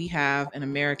 like, we have an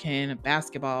American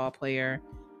basketball player,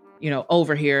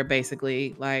 over here,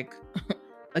 basically, like,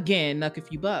 again, knuck a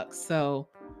few bucks. So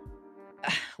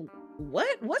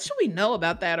what should we know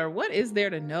about that, or what is there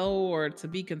to know or to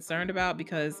be concerned about?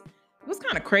 Because it was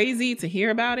kind of crazy to hear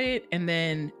about it and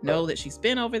then know that she's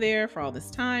been over there for all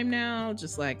this time now.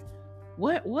 Just like,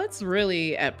 what's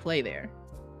really at play there?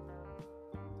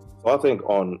 So I think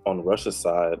on Russia's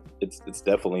side, it's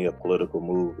definitely a political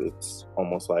move. It's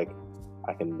almost like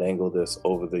I can dangle this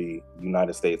over the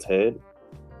United States head,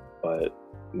 but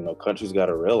countries got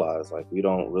to realize, like, we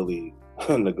don't really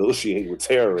negotiate with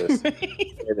terrorists.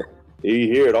 You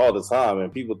hear it all the time,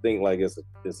 and people think like it's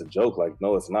a joke. Like,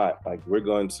 no, it's not. Like, we're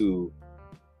going to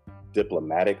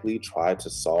diplomatically try to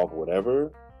solve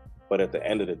whatever, but at the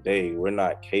end of the day, we're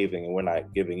not caving and we're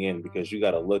not giving in, because you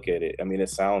got to look at it. It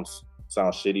sounds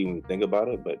shitty when you think about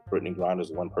it, but Brittany Griner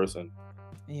is one person.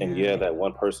 Yeah. And that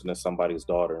one person is somebody's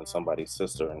daughter and somebody's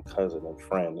sister and cousin and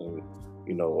friend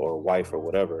and, or wife or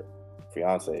whatever,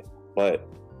 fiance. But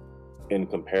in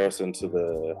comparison to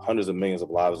the hundreds of millions of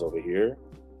lives over here,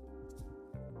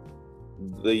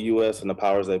 the US and the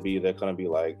powers that be, they're going to be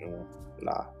like,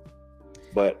 nah.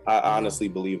 But I honestly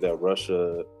believe that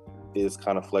Russia is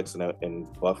kind of flexing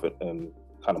and bluffing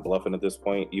at this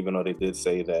point, even though they did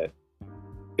say that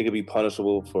it could be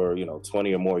punishable for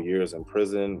 20 or more years in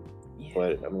prison. Yeah.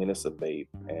 But it's a bait,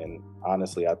 and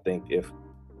honestly, I think if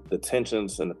the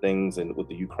tensions and the things with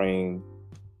the Ukraine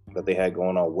that they had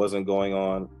going on wasn't going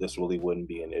on, this really wouldn't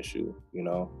be an issue,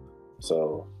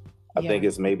 So I think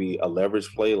it's maybe a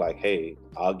leverage play, like, hey,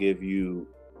 I'll give you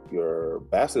your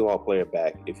basketball player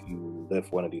back if you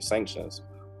lift one of these sanctions,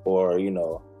 or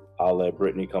I'll let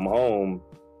Brittany come home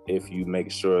if you make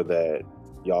sure that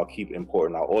y'all keep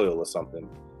importing our oil or something.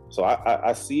 So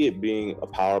I see it being a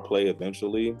power play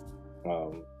eventually.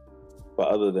 But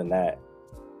other than that,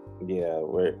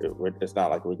 it's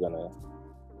not like we're going to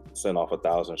send off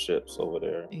 1,000 ships over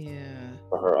there. Yeah.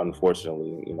 For her,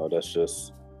 unfortunately, that's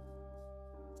just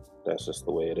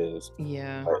the way it is.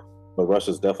 Yeah. But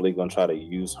Russia's definitely going to try to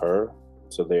use her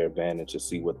to their advantage to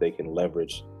see what they can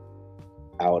leverage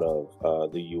out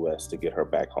of the U.S. to get her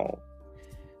back home.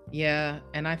 Yeah,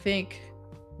 and I think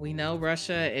we know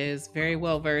Russia is very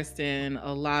well versed in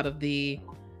a lot of the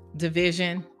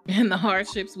division and the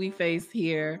hardships we face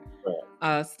here.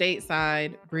 Right.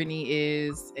 Stateside, Brittany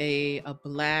is a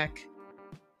Black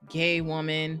gay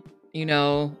woman,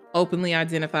 openly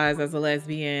identifies as a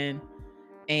lesbian,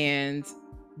 and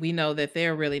we know that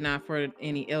they're really not for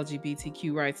any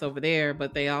LGBTQ rights over there,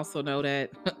 but they also know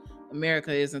that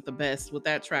America isn't the best with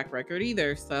that track record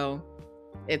either. So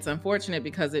it's unfortunate,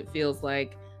 because it feels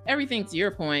like everything, to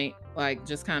your point, like,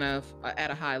 just kind of at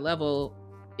a high level,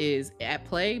 is at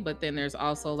play, but then there's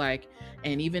also like,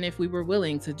 and even if we were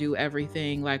willing to do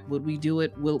everything, like, would we do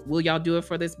it? Will y'all do it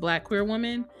for this Black queer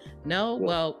woman? No. Yeah.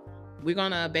 Well, we're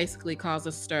gonna basically cause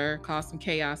a stir, cause some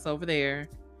chaos over there,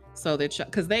 so that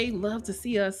because they love to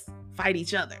see us fight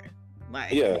each other.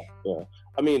 Like, yeah.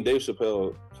 I mean, Dave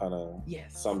Chappelle kind of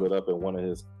yes, summed it up in one of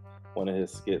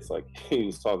his skits. Like, he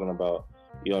was talking about,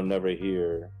 you'll never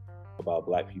hear about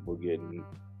Black people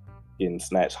getting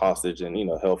snatched hostage and, you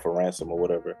know, held for ransom or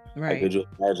whatever. right. Like, could you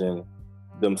imagine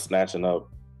them snatching up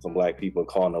some Black people,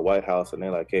 calling the White House, and they're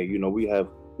like, hey, you know, we have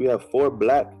 4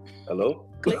 Black. Hello.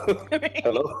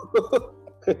 Hello.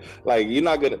 Like, you're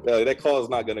not gonna, that call is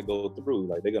not gonna go through.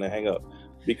 Like, they're gonna hang up,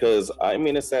 because I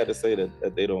mean, it's sad to say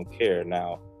that they don't care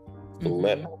now.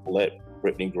 Mm-hmm. Let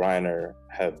Brittany Griner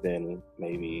have been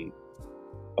maybe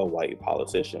a white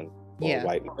politician or a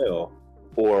white male,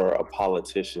 or a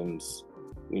politician's,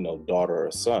 you know, daughter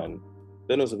or son,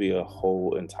 then this would be a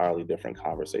whole entirely different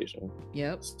conversation.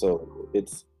 Yep. So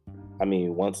it's, I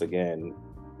mean, once again,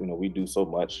 you know, we do so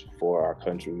much for our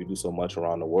country, we do so much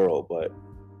around the world, but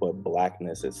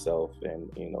Blackness itself, and,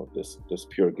 you know, this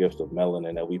pure gift of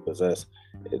melanin that we possess,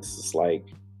 it's just like,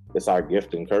 it's our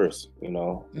gift and curse, you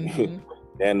know. Mm-hmm.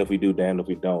 Damned if we do, damned if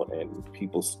we don't. And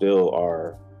people still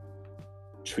are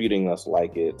treating us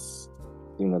like it's,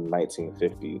 you know, the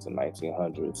 1950s and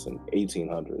 1900s and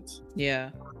 1800s.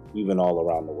 Yeah. Even all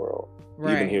around the world.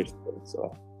 Right. Even here today,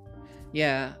 so.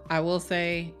 Yeah, I will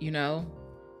say, you know,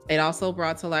 it also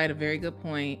brought to light a very good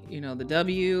point. You know, the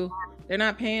W, they're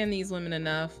not paying these women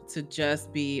enough to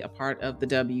just be a part of the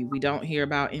W. We don't hear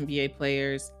about NBA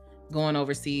players going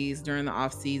overseas during the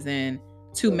off season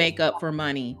to make up for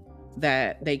money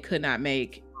that they could not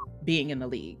make being in the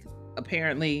league.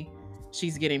 Apparently,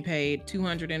 she's getting paid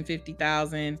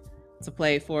 $250,000 to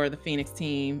play for the Phoenix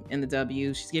team in the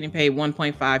W. She's getting paid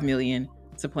 $1.5 million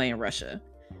to play in Russia.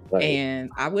 Right.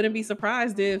 And I wouldn't be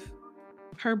surprised if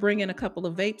her bringing a couple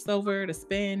of vapes over to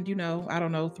spend, you know, I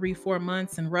don't know, 3-4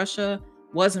 months in Russia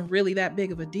wasn't really that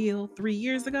big of a deal 3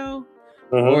 years ago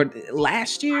or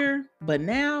last year. But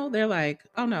now they're like,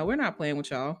 oh no, we're not playing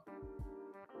with y'all.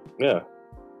 Yeah.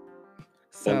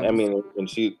 So, and I mean, and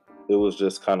it was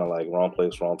just kind of like wrong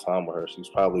place, wrong time with her. She's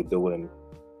probably doing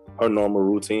her normal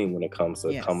routine when it comes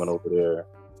to coming over there,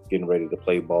 getting ready to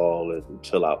play ball and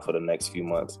chill out for the next few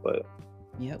months. But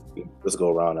this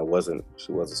go around,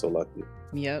 she wasn't so lucky.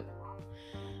 Yep.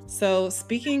 So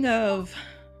speaking of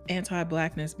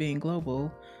anti-Blackness being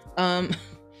global,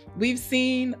 we've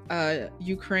seen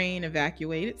Ukraine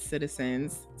evacuated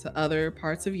citizens to other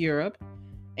parts of Europe,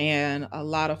 and a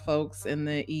lot of folks in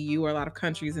the EU, or a lot of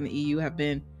countries in the EU, have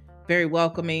been very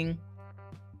welcoming,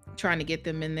 trying to get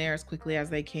them in there as quickly as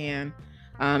they can.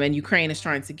 And Ukraine is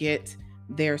trying to get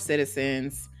their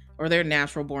citizens, or their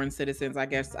natural born citizens, I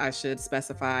guess I should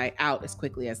specify, out as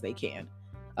quickly as they can.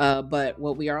 But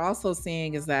what we are also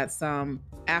seeing is that some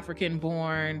African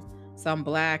born, some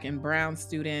Black and brown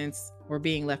students were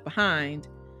being left behind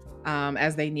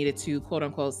as they needed to, quote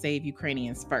unquote, save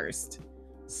Ukrainians first.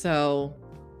 So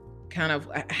kind of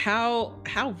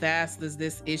how vast does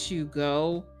this issue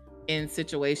go in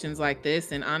situations like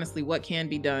this? And honestly, what can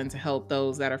be done to help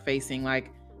those that are facing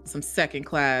like some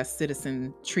second-class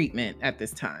citizen treatment at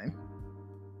this time?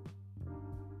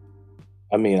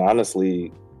 I mean,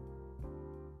 honestly,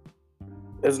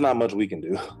 there's not much we can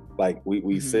do. Like,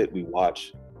 we sit, we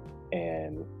watch,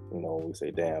 and, you know, we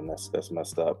say, damn, that's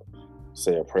messed up.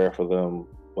 Say a prayer for them.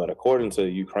 But according to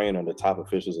Ukraine and the top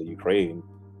officials of Ukraine,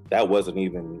 that wasn't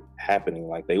even happening.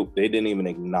 Like, they didn't even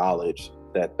acknowledge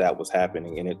that was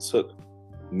happening. And it took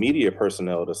media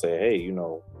personnel to say, hey, you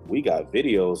know, we got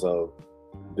videos of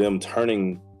them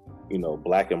turning, you know,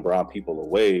 Black and brown people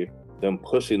away, them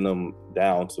pushing them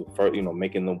down to, you know,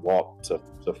 making them walk to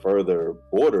further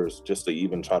borders just to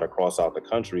even try to cross out the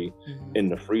country in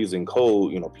the freezing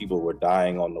cold. You know, people were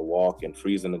dying on the walk and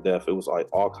freezing to death. It was like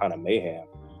all kind of mayhem.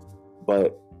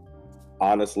 But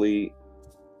honestly,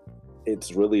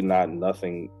 it's really not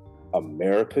nothing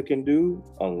America can do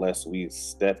unless we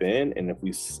step in. And if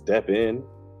we step in,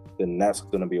 then that's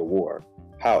going to be a war.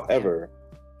 However,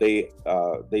 they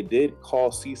did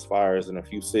call ceasefires in a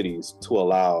few cities to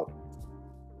allow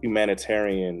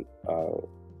humanitarian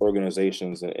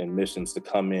organizations and missions to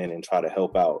come in and try to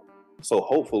help out. So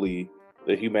hopefully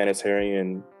the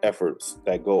humanitarian efforts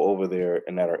that go over there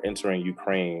and that are entering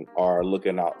Ukraine are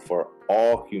looking out for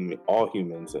all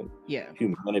humans and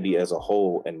humanity as a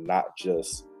whole, and not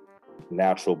just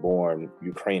natural born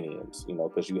Ukrainians, you know,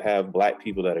 because you have Black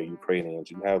people that are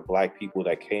Ukrainians, you have Black people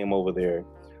that came over there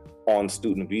on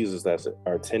student visas that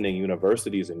are attending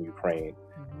universities in Ukraine.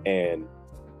 And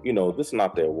this is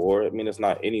not their war. I mean, it's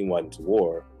not anyone's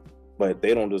war, but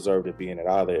they don't deserve to be in it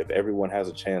either. If everyone has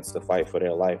a chance to fight for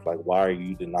their life, like, why are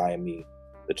you denying me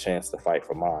the chance to fight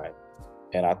for mine?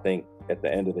 And I think at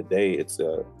the end of the day, it's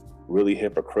really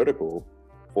hypocritical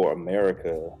for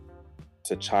America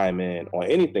to chime in on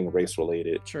anything race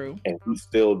related. True. And we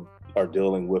still are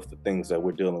dealing with the things that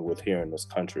we're dealing with here in this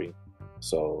country.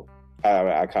 So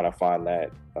I kind of find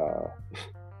that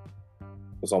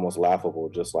it's almost laughable,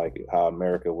 just like how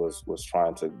America was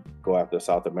trying to go after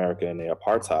South America in the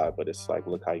apartheid, but it's like,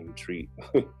 look how you treat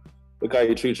look how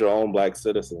you treat your own Black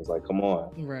citizens. Like, come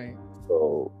on. Right.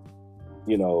 So,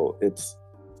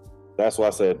 that's why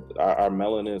I said our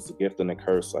melanin is a gift and a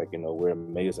curse. Like, we're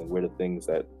amazing. We're the things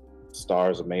that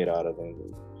stars are made out of,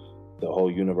 and the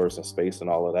whole universe and space and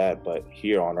all of that. But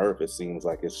here on Earth, it seems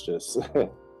like it's just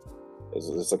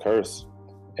it's a curse,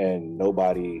 and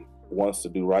nobody wants to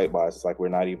do right by us. It's like we're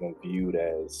not even viewed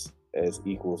as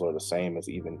equals or the same as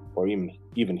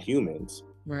even humans,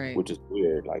 right? Which is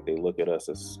weird. Like, they look at us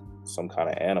as some kind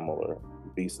of animal or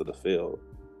beast of the field,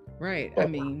 right? But, I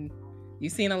mean,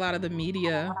 you've seen a lot of the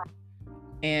media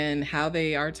and how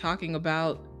they are talking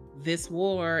about this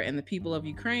war and the people of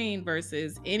Ukraine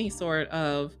versus any sort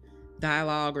of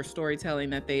dialogue or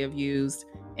storytelling that they have used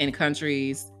in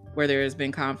countries where there has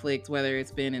been conflict, whether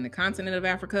it's been in the continent of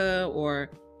Africa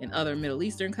or in other Middle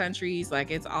Eastern countries.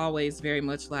 Like, it's always very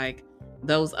much like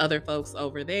those other folks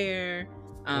over there.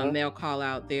 They'll call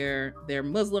out their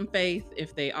Muslim faith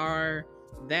if they are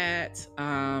that.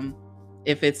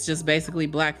 If it's just basically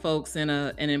Black folks in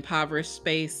an impoverished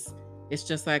space, it's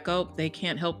just like, oh, they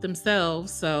can't help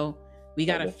themselves, so we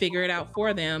got to figure it out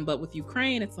for them. But with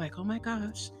Ukraine, it's like, oh my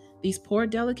gosh, these poor,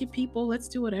 delicate people, let's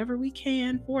do whatever we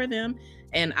can for them.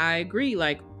 And I agree,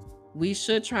 like, we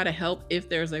should try to help if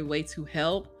there's a way to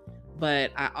help.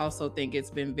 But I also think it's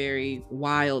been very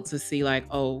wild to see, like,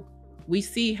 oh, we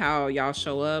see how y'all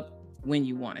show up when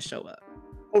you want to show up.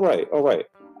 All right.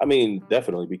 I mean,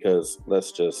 definitely, because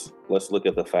let's look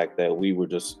at the fact that we were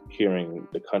just hearing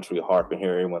the country harp and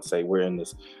hear everyone say we're in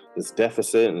this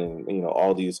deficit and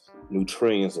all these new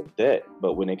trillions of debt.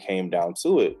 But when it came down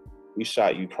to it, we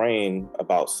shot Ukraine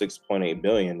about $6.8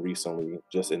 billion recently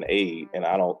just in aid, and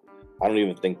I don't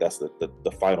even think that's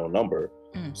the final number.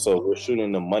 So we're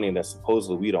shooting the money that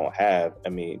supposedly we don't have. I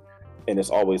mean, and it's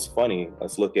always funny.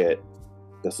 Let's look at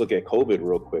COVID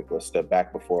real quick. Let's step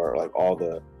back before, like, all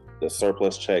the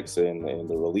surplus checks and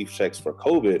the relief checks for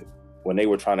COVID. When they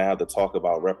were trying to have to talk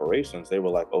about reparations, they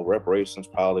were like, oh, reparations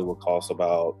probably will cost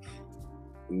about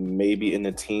maybe in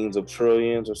the teens of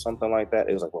trillions or something like that.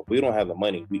 It was like, well, we don't have the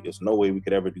money. There's no way we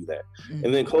could ever do that.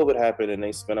 And then COVID happened, and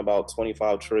they spent about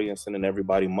 25 trillion sending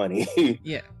everybody money.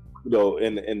 Yeah.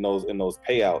 In those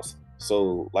payouts.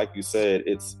 So, like you said,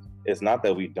 it's not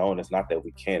that we don't, it's not that we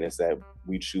can't, it's that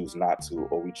we choose not to,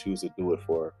 or we choose to do it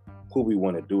for who we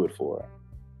want to do it for.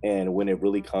 And when it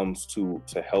really comes to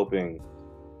helping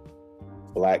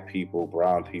Black people,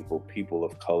 brown people, people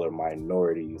of color,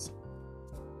 minorities,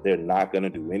 they're not going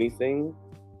to do anything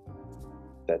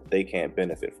that they can't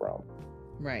benefit from.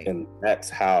 Right. And that's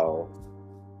how,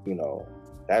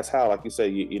 like you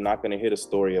said, you're not going to hear a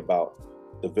story about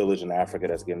the village in Africa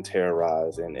that's getting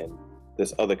terrorized and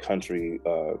this other country,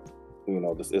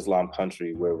 this Islam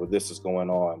country where this is going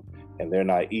on, and they're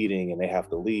not eating and they have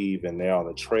to leave and they're on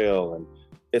the trail. And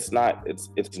it's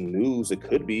news. It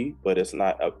could be, but it's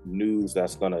not a news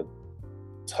that's going to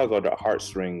tug on the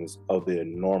heartstrings of the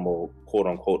normal, quote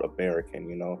unquote, American.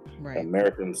 Right.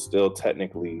 Americans still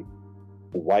technically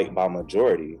white by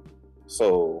majority.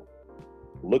 So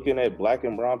looking at Black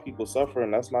and brown people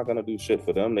suffering, that's not going to do shit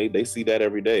for them. They see that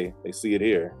every day. They see it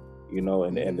here,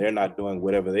 and they're not doing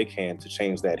whatever they can to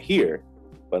change that here.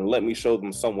 But let me show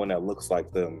them someone that looks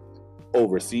like them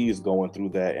overseas going through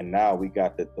that. And now we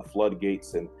got the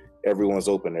floodgates, and everyone's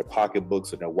open their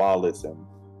pocketbooks and their wallets, and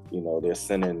they're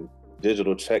sending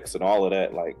digital checks and all of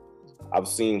that. Like, I've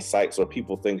seen sites where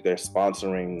people think they're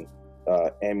sponsoring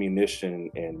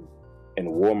ammunition and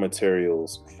war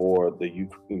materials for the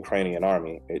Ukrainian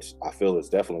army. I feel it's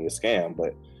definitely a scam.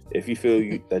 But if you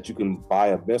feel that you can buy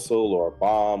a missile or a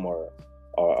bomb or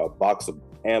a box of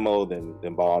ammo, then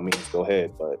by all means go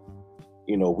ahead. But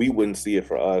we wouldn't see it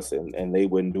for us, and they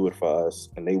wouldn't do it for us,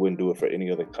 and they wouldn't do it for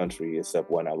any other country except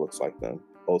one that looks like them,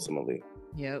 ultimately.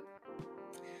 Yep.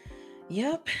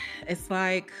 It's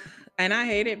like, and I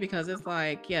hate it because it's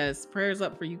like, yes, prayers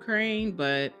up for Ukraine,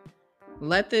 but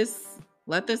let this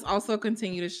also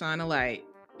continue to shine a light.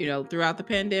 Throughout the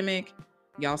pandemic,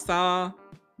 y'all saw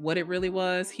what it really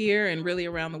was here and really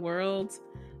around the world.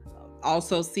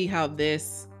 Also see how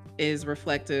this is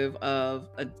reflective of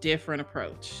a different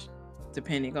approach.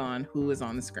 depending on who is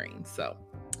on the screen. So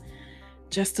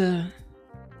just an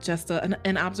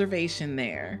observation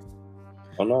there.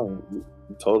 Oh no, you're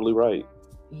totally right.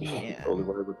 Yeah. Totally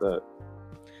right with that.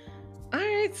 All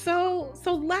right, so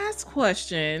last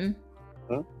question.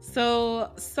 Huh?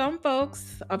 So some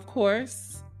folks, of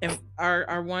course,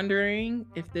 are wondering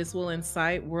if this will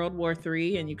incite World War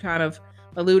III, and you kind of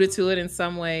alluded to it in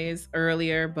some ways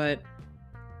earlier, but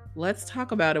let's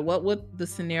talk about it. What would the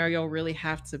scenario really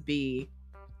have to be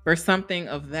for something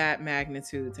of that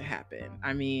magnitude to happen?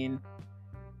 I mean,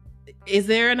 is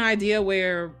there an idea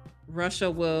where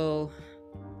Russia will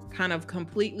kind of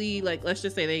completely, like, let's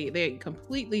just say they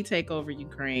completely take over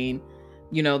Ukraine?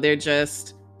 They're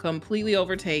just completely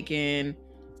overtaken.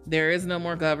 There is no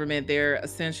more government. They're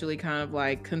essentially kind of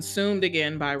like consumed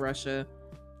again by Russia.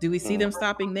 Do we see them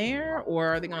stopping there, or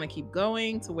are they going to keep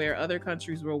going to where other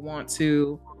countries will want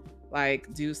to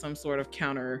like do some sort of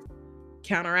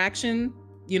counteraction,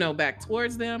 back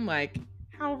towards them? Like,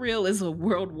 how real is a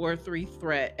World War III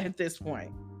threat at this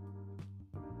point?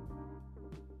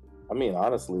 I mean,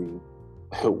 honestly,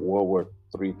 World War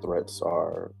III threats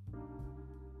are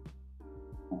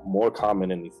more common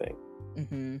than you think.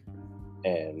 Mm-hmm.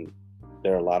 And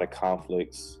there are a lot of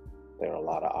conflicts, there are a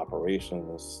lot of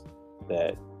operations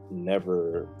that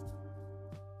never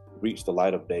reach the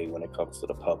light of day when it comes to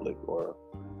the public or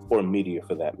media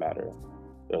for that matter.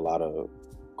 There are a lot of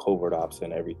covert ops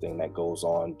and everything that goes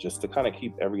on just to kind of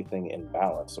keep everything in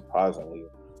balance, surprisingly.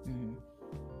 Mm-hmm.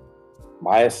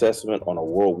 My assessment on a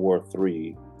World War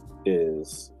III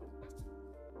is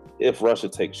if Russia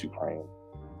takes Ukraine,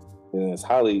 then it's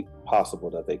highly possible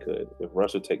that they could. If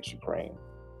Russia takes Ukraine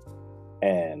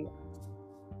and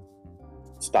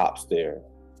stops there,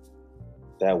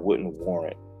 that wouldn't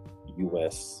warrant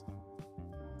U.S.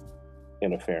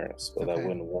 interference, or that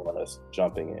wouldn't warrant us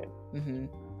jumping in. Mm-hmm.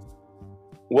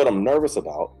 What I'm nervous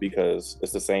about, because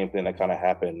it's the same thing that kind of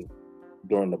happened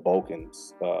during the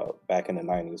Balkans back in the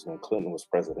 90s when Clinton was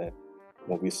president,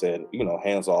 when we said,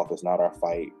 hands off, it's not our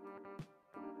fight.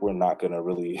 We're not going to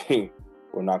really,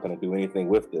 we're not going to do anything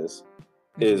with this,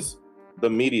 is the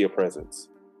media presence.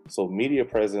 So media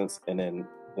presence, and then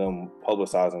them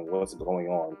publicizing what's going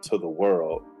on to the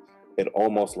world, it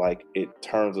almost like it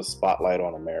turns a spotlight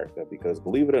on America, because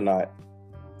believe it or not,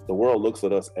 the world looks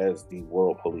at us as the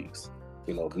world police.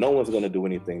 No one's going to do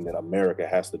anything, then America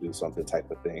has to do something type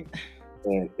of thing.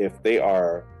 And if they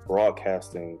are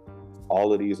broadcasting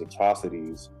all of these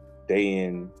atrocities day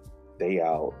in, day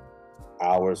out,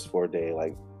 hours for a day,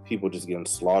 like people just getting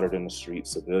slaughtered in the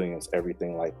streets, civilians,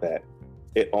 everything like that,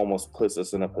 it almost puts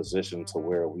us in a position to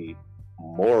where we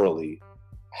morally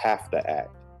have to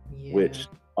act, which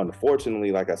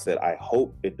unfortunately, like I said, I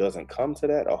hope it doesn't come to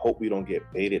that. I hope we don't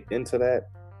get baited into that,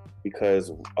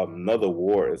 because another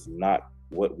war is not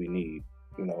what we need,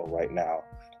 right now.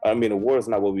 I mean, a war is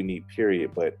not what we need,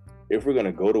 period. But if we're going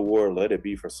to go to war, let it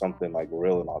be for something like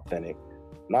real and authentic,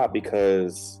 not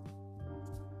because,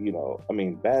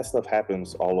 bad stuff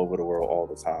happens all over the world all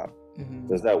the time. Mm-hmm.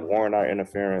 Does that warrant our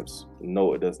interference?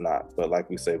 No, it does not. But like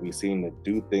we said, we seem to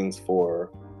do things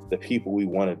for the people we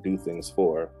want to do things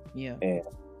for. Yeah. And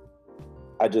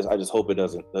I just hope it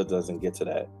doesn't get to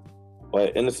that.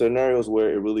 But in the scenarios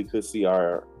where it really could see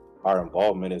our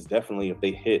involvement is definitely if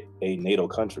they hit a NATO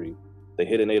country. They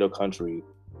hit a NATO country,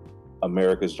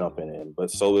 America's jumping in,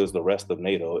 but so is the rest of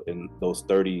NATO, and those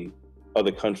 30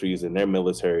 other countries and their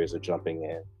militaries are jumping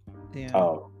in.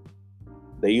 Yeah.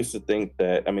 They used to think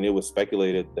that, it was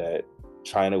speculated that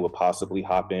China would possibly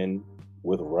hop in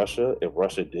with Russia if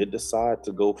Russia did decide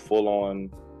to go full on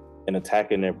and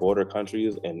attack in their border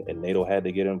countries, and NATO had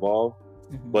to get involved.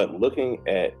 Mm-hmm. But looking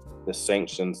at the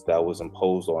sanctions that was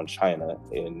imposed on China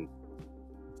and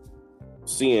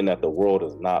seeing that the world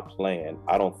is not playing,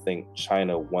 I don't think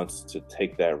China wants to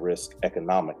take that risk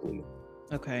economically.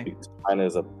 Okay. Because China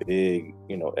is a big,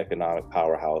 economic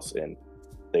powerhouse, and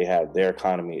they have their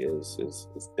economy is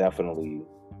definitely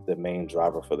the main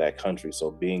driver for that country.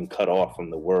 So being cut off from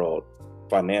the world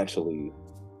financially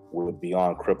would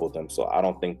beyond cripple them. So I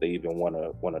don't think they even want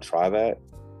to try that.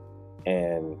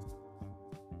 And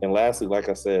lastly, like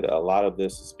I said, a lot of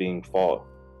this is being fought,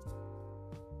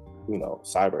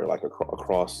 cyber, like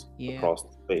across the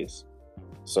space.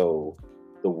 So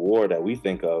the war that we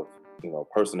think of,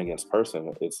 person against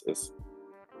person, it's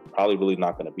probably really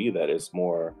not going to be that. It's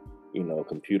more,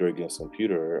 computer against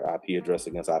computer, IP address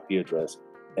against IP address,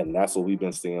 and that's what we've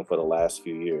been seeing for the last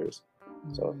few years.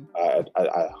 Mm-hmm. So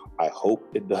I hope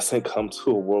it doesn't come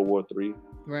to a World War III.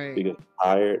 Right. Because I'm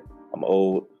tired. I'm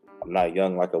old. I'm not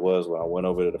young like I was when I went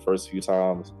over there the first few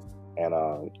times,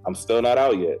 And I'm still not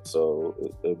out yet, so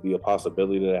it'd be a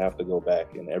possibility that I have to go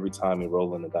back. And every time you're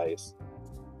rolling the dice,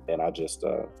 and I just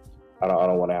I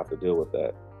don't want to have to deal with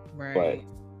that. Right.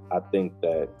 But I think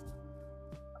that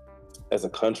as a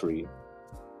country,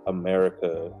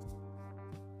 America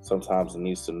sometimes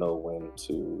needs to know when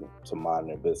to mind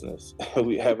their business.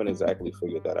 We haven't exactly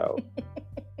figured that out.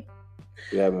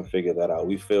 We haven't figured that out.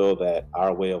 We feel that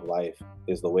our way of life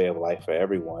is the way of life for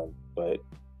everyone, but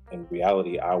in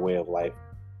reality, our way of life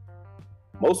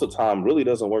most of the time really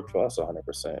doesn't work for us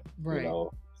 100%. Right. You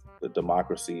know, the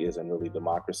democracy isn't really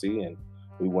democracy, and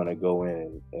we want to go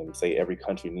in and say every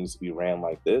country needs to be ran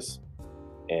like this,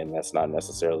 and that's not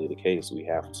necessarily the case. We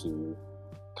have to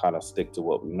kind of stick to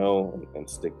what we know and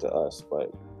stick to us.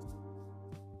 But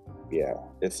yeah,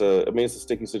 I mean, it's a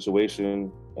sticky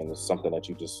situation, and it's something that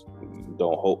you just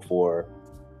don't hope for.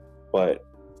 But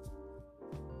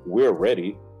we're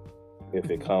ready if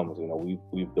it comes. You know,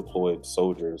 we've deployed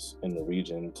soldiers in the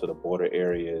region to the border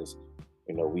areas.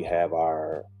 You know, we have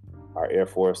our Air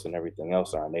Force and everything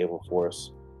else, our naval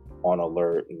force on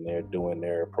alert, and they're doing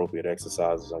their appropriate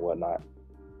exercises and whatnot.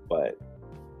 But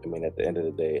I mean, at the end of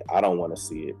the day, I don't want to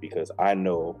see it, because I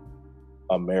know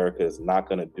America is not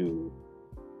going to do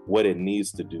what it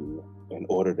needs to do in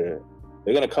order to.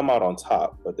 They're going to come out on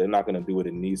top, but they're not going to do what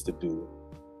it needs to do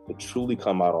to truly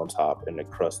come out on top and to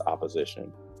crush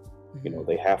opposition. Mhm. You know,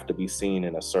 they have to be seen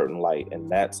in a certain light,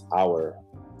 and that's our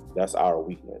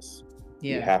weakness.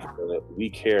 Yeah. We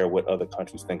care what other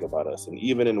countries think about us, and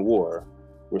even in war,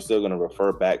 we're still going to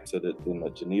refer back to the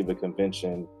Geneva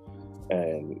Convention,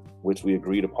 and which we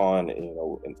agreed upon, you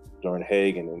know, during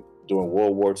Hague and during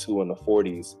World War II in the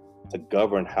 40s, to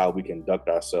govern how we conduct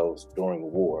ourselves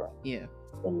during war. Yeah.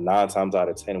 And 9 times out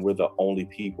of 10, we're the only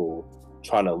people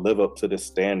trying to live up to this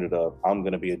standard of I'm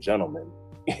going to be a gentleman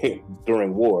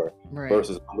during war, Right.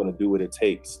 versus I'm going to do what it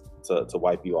takes to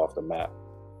wipe you off the map.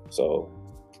 So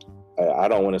I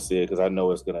don't want to see it, because I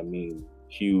know it's going to mean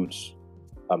huge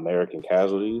American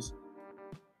casualties,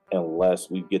 unless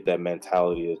we get that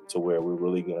mentality to where we're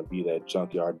really going to be that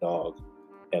junkyard dog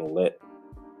and let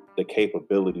the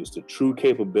true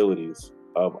capabilities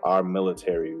of our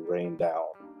military rain down.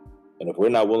 And if we're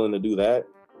not willing to do that,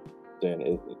 then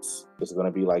it's going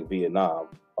to be like Vietnam,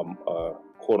 a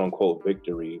quote unquote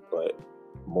victory, but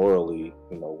morally,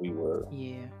 you know, we were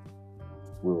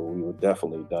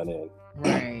definitely done in.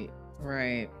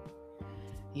 Right.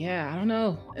 Yeah, I don't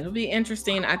know. It'll be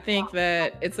interesting. I think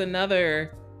that it's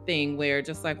another thing where,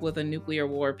 just like with a nuclear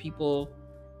war, people,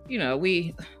 you know,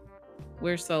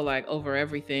 we're so like over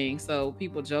everything. So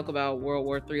people joke about World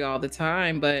War III all the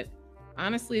time, but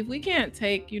honestly, if we can't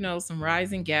take, you know, some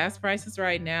rising gas prices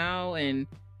right now, and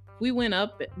we went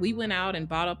out and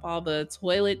bought up all the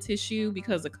toilet tissue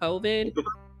because of COVID,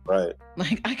 Right.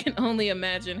 like I can only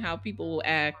imagine how people will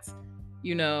act,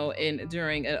 you know,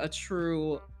 during a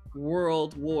true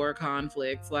world war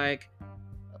conflict. Like,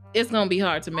 it's gonna be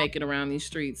hard to make it around these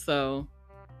streets. So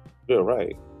Yeah,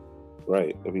 right.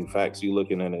 I mean, facts. You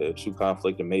looking at a true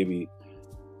conflict, and maybe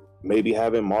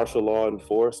having martial law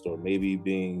enforced, or maybe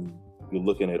you're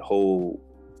looking at whole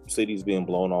cities being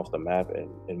blown off the map,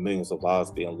 and millions of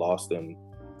lives being lost in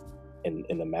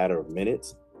a matter of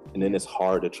minutes. And then it's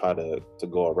hard to try to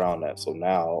go around that. So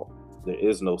now there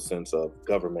is no sense of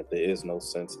government. There is no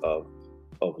sense of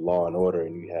law and order.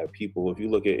 And you have people, if you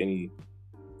look at any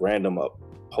random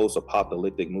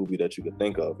post-apocalyptic movie that you could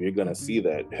think of, you're going to see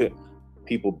that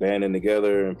people banding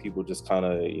together and people just kind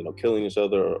of, you know, killing each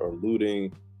other, or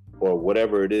looting, or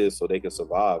whatever it is, so they can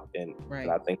survive. And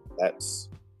I think that's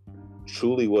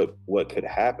truly what could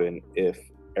happen if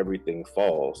everything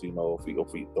falls. You know, if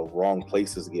the wrong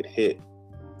places get hit.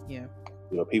 Yeah.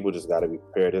 You know, people just got to be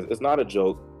prepared. It's not a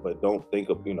joke, but don't think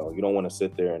of, you know, you don't want to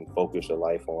sit there and focus your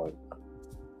life on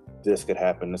this could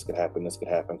happen,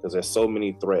 because there's so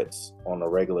many threats on a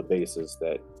regular basis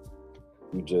that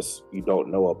you don't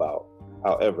know about.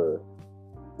 However,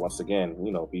 once again,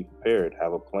 you know, be prepared,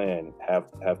 have a plan, have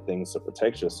things to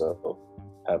protect yourself,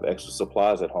 have extra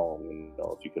supplies at home. You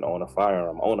know, if you can own a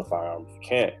firearm, If you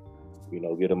can't, you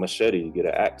know, get a machete, get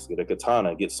an axe, get a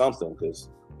katana, get something, because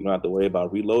you don't have to worry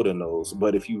about reloading those.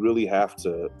 But if you really have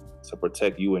to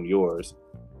protect you and yours,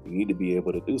 you need to be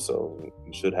able to do so.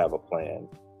 You should have a plan,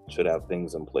 should have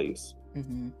things in place.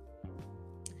 Mm-hmm.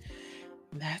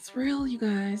 That's real, you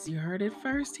guys. You heard it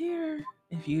first here,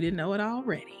 if you didn't know it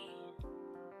already.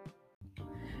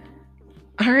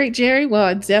 All right, Jerry. Well,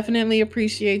 I definitely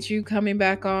appreciate you coming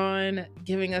back on,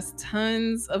 giving us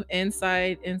tons of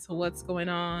insight into what's going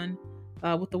on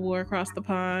with the war across the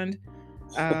pond.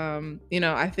 You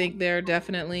know, I think there are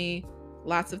definitely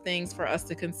lots of things for us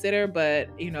to consider. But,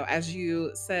 as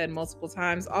you said multiple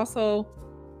times, also,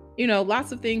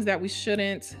 lots of things that we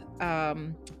shouldn't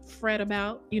fret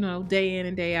about, day in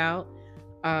and day out.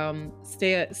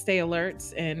 Stay alert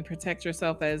and protect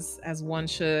yourself as one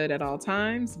should at all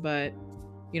times. But,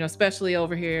 especially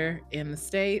over here in the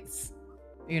States,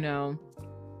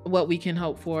 what we can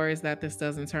hope for is that this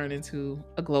doesn't turn into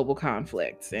a global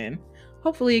conflict, and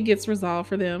hopefully it gets resolved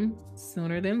for them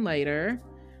sooner than later.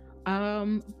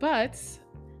 But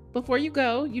before you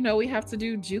go, we have to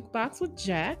do Jukebox with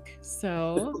Jack.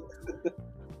 So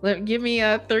give me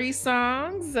 3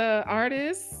 songs,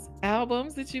 artists,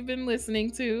 albums that you've been listening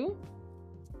to.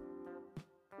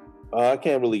 I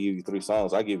can't really give you 3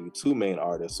 songs. I give you 2 main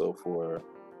artists. So for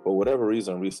whatever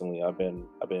reason, recently I've been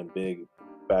big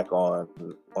back on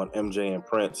MJ and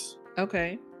Prince.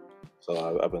 Okay.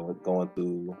 So I've been going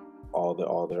through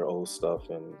all their old stuff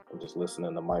and just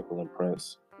listening to Michael and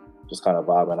Prince, just kind of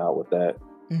vibing out with that.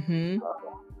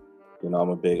 Mm-hmm. I'm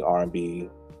a big R&B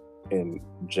and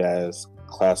jazz,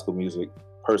 classical music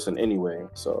person anyway.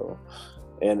 So,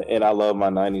 and I love my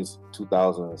 90s,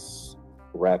 2000s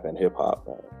rap and hip hop.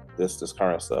 This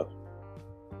current stuff,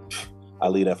 I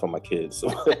leave that for my kids. So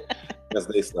that's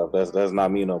their stuff. That's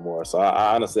not me no more. So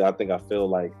I honestly, I think I feel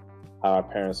like how our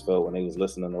parents felt when they was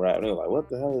listening to rap. And they were like, "What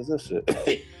the hell is this shit?"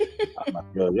 I'm like,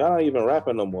 "Yo, y'all not even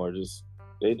rapping no more.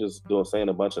 They just saying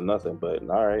a bunch of nothing." But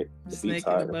all right, the beat's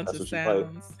high. A bunch of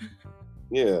sounds.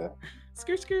 Yeah.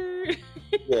 Skirt.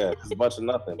 Yeah, it's a bunch of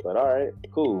nothing. But all right,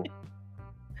 cool.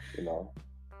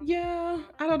 Yeah,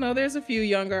 I don't know. There's a few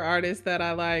younger artists that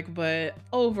I like, but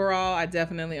overall, I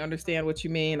definitely understand what you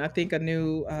mean. I think a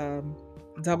new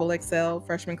XXL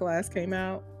freshman class came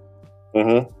out.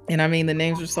 Mm-hmm. And I mean, the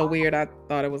names were so weird, I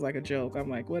thought it was like a joke. I'm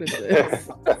like, what is this?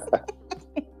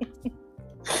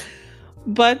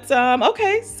 But,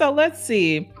 okay, so let's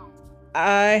see.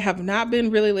 I have not been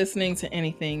really listening to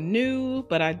anything new,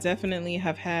 but I definitely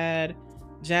have had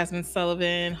Jazmine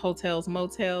Sullivan, Hotels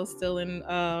Motels still in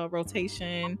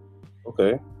rotation.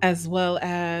 Okay. As well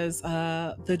as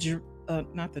not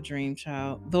the Dream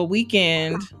Child, The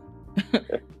Weeknd,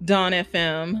 Dawn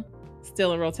FM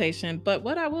still in rotation. But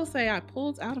what I will say, I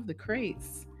pulled out of the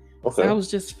crates. Okay. So I was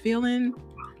just feeling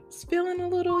a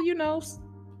little,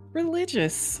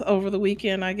 religious over the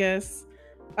weekend, I guess.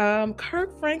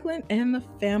 Kirk Franklin and the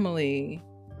Family.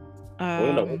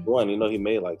 One, he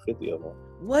made like 50 of them.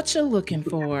 What you looking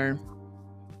for?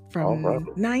 From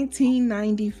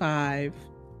 1995.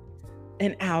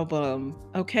 An album.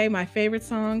 Okay, my favorite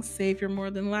song, Savior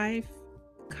More Than Life,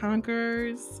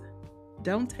 Conquerors,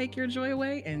 Don't Take Your Joy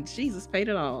Away, and Jesus Paid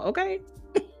It All. Okay.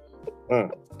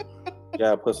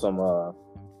 Yeah, I put some the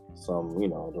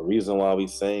Reason Why We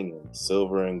Sing and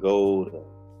Silver and Gold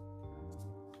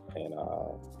and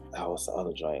what's the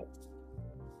other joint?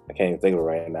 I can't even think of it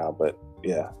right now, but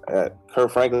yeah,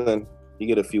 Kirk Franklin, you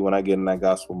get a few when I get in that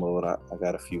gospel mode. I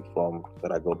got a few from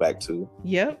that I go back to.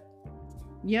 Yep.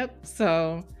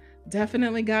 So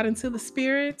definitely got into the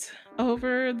spirit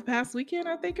over the past weekend,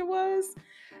 I think it was.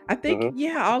 I think,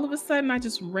 all of a sudden I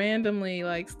just randomly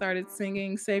started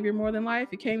singing Savior More Than Life.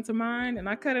 It came to mind and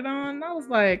I cut it on. And I was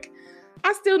like,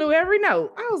 I still knew every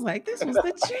note. I was like, this was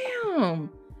the jam.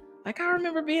 I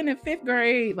remember being in 5th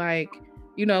grade,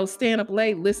 staying up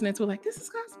late listening to it, this is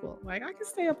gospel. I can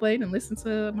stay up late and listen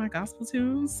to my gospel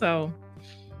tunes. So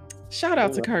shout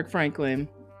out to Kirk Franklin.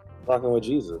 Rocking with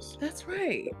Jesus. That's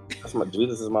right.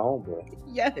 Jesus is my homeboy.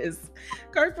 Yes.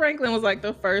 Kirk Franklin was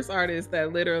the first artist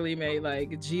that literally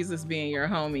made Jesus being your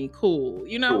homie cool,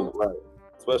 Cool, right.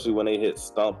 Especially when they hit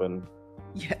Stompin'.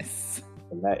 Yes.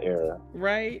 In that era.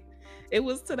 Right. It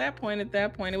was to that point,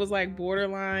 it was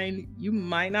borderline, you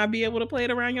might not be able to play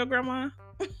it around your grandma.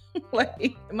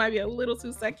 It might be a little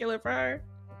too secular for her.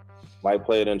 Might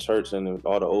play it in church and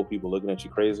all the old people looking at you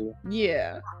crazy.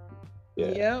 Yeah.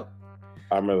 Yep.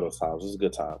 I remember those times. It was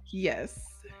good times. Yes.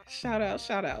 Shout out.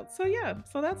 So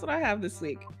so that's what I have this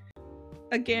week.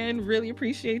 Again, really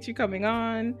appreciate you coming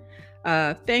on.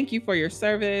 Thank you for your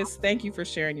service. Thank you for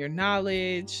sharing your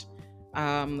knowledge.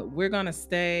 We're gonna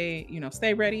stay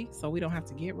ready so we don't have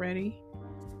to get ready.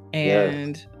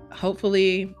 And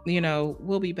hopefully,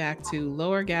 we'll be back to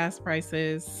lower gas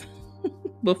prices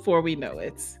before we know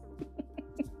it.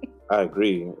 I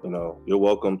agree. You're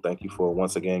welcome. Thank you for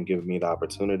once again giving me the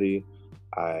opportunity.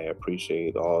 I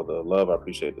appreciate all the love. I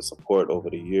appreciate the support over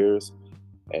the years.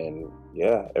 And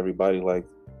everybody, like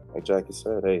Jackie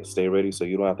said, hey, stay ready so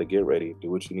you don't have to get ready. Do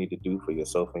what you need to do for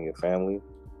yourself and your family.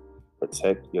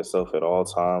 Protect yourself at all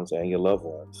times and your loved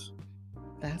ones.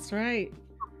 That's right.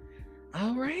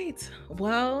 All right.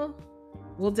 Well,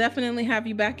 We'll definitely have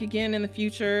you back again in the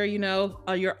future.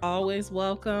 You're always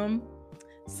welcome.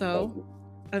 So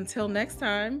until next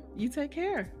time, you take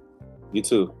care. You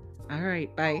too. All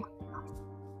right. Bye.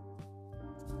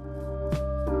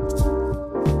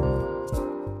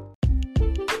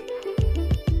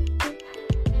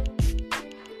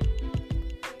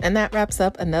 And that wraps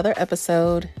up another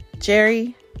episode.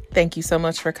 Jerry, thank you so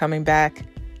much for coming back.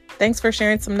 Thanks for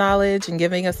sharing some knowledge and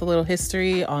giving us a little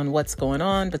history on what's going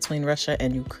on between Russia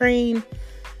and Ukraine.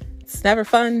 It's never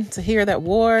fun to hear that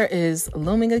war is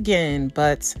looming again,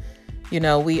 but,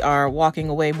 we are walking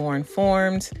away more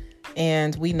informed,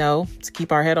 and we know to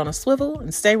keep our head on a swivel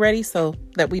and stay ready so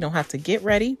that we don't have to get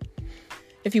ready.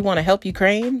 If you want to help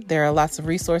Ukraine, there are lots of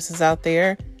resources out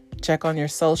there. Check on your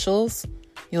socials.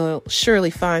 You'll surely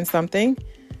find something.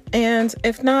 And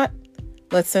if not,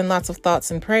 let's send lots of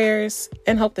thoughts and prayers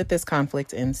and hope that this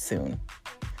conflict ends soon.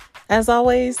 As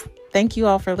always, thank you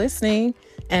all for listening.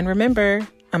 And remember,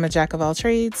 I'm a jack of all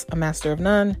trades, a master of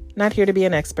none, not here to be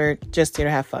an expert, just here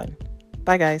to have fun.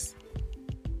 Bye, guys.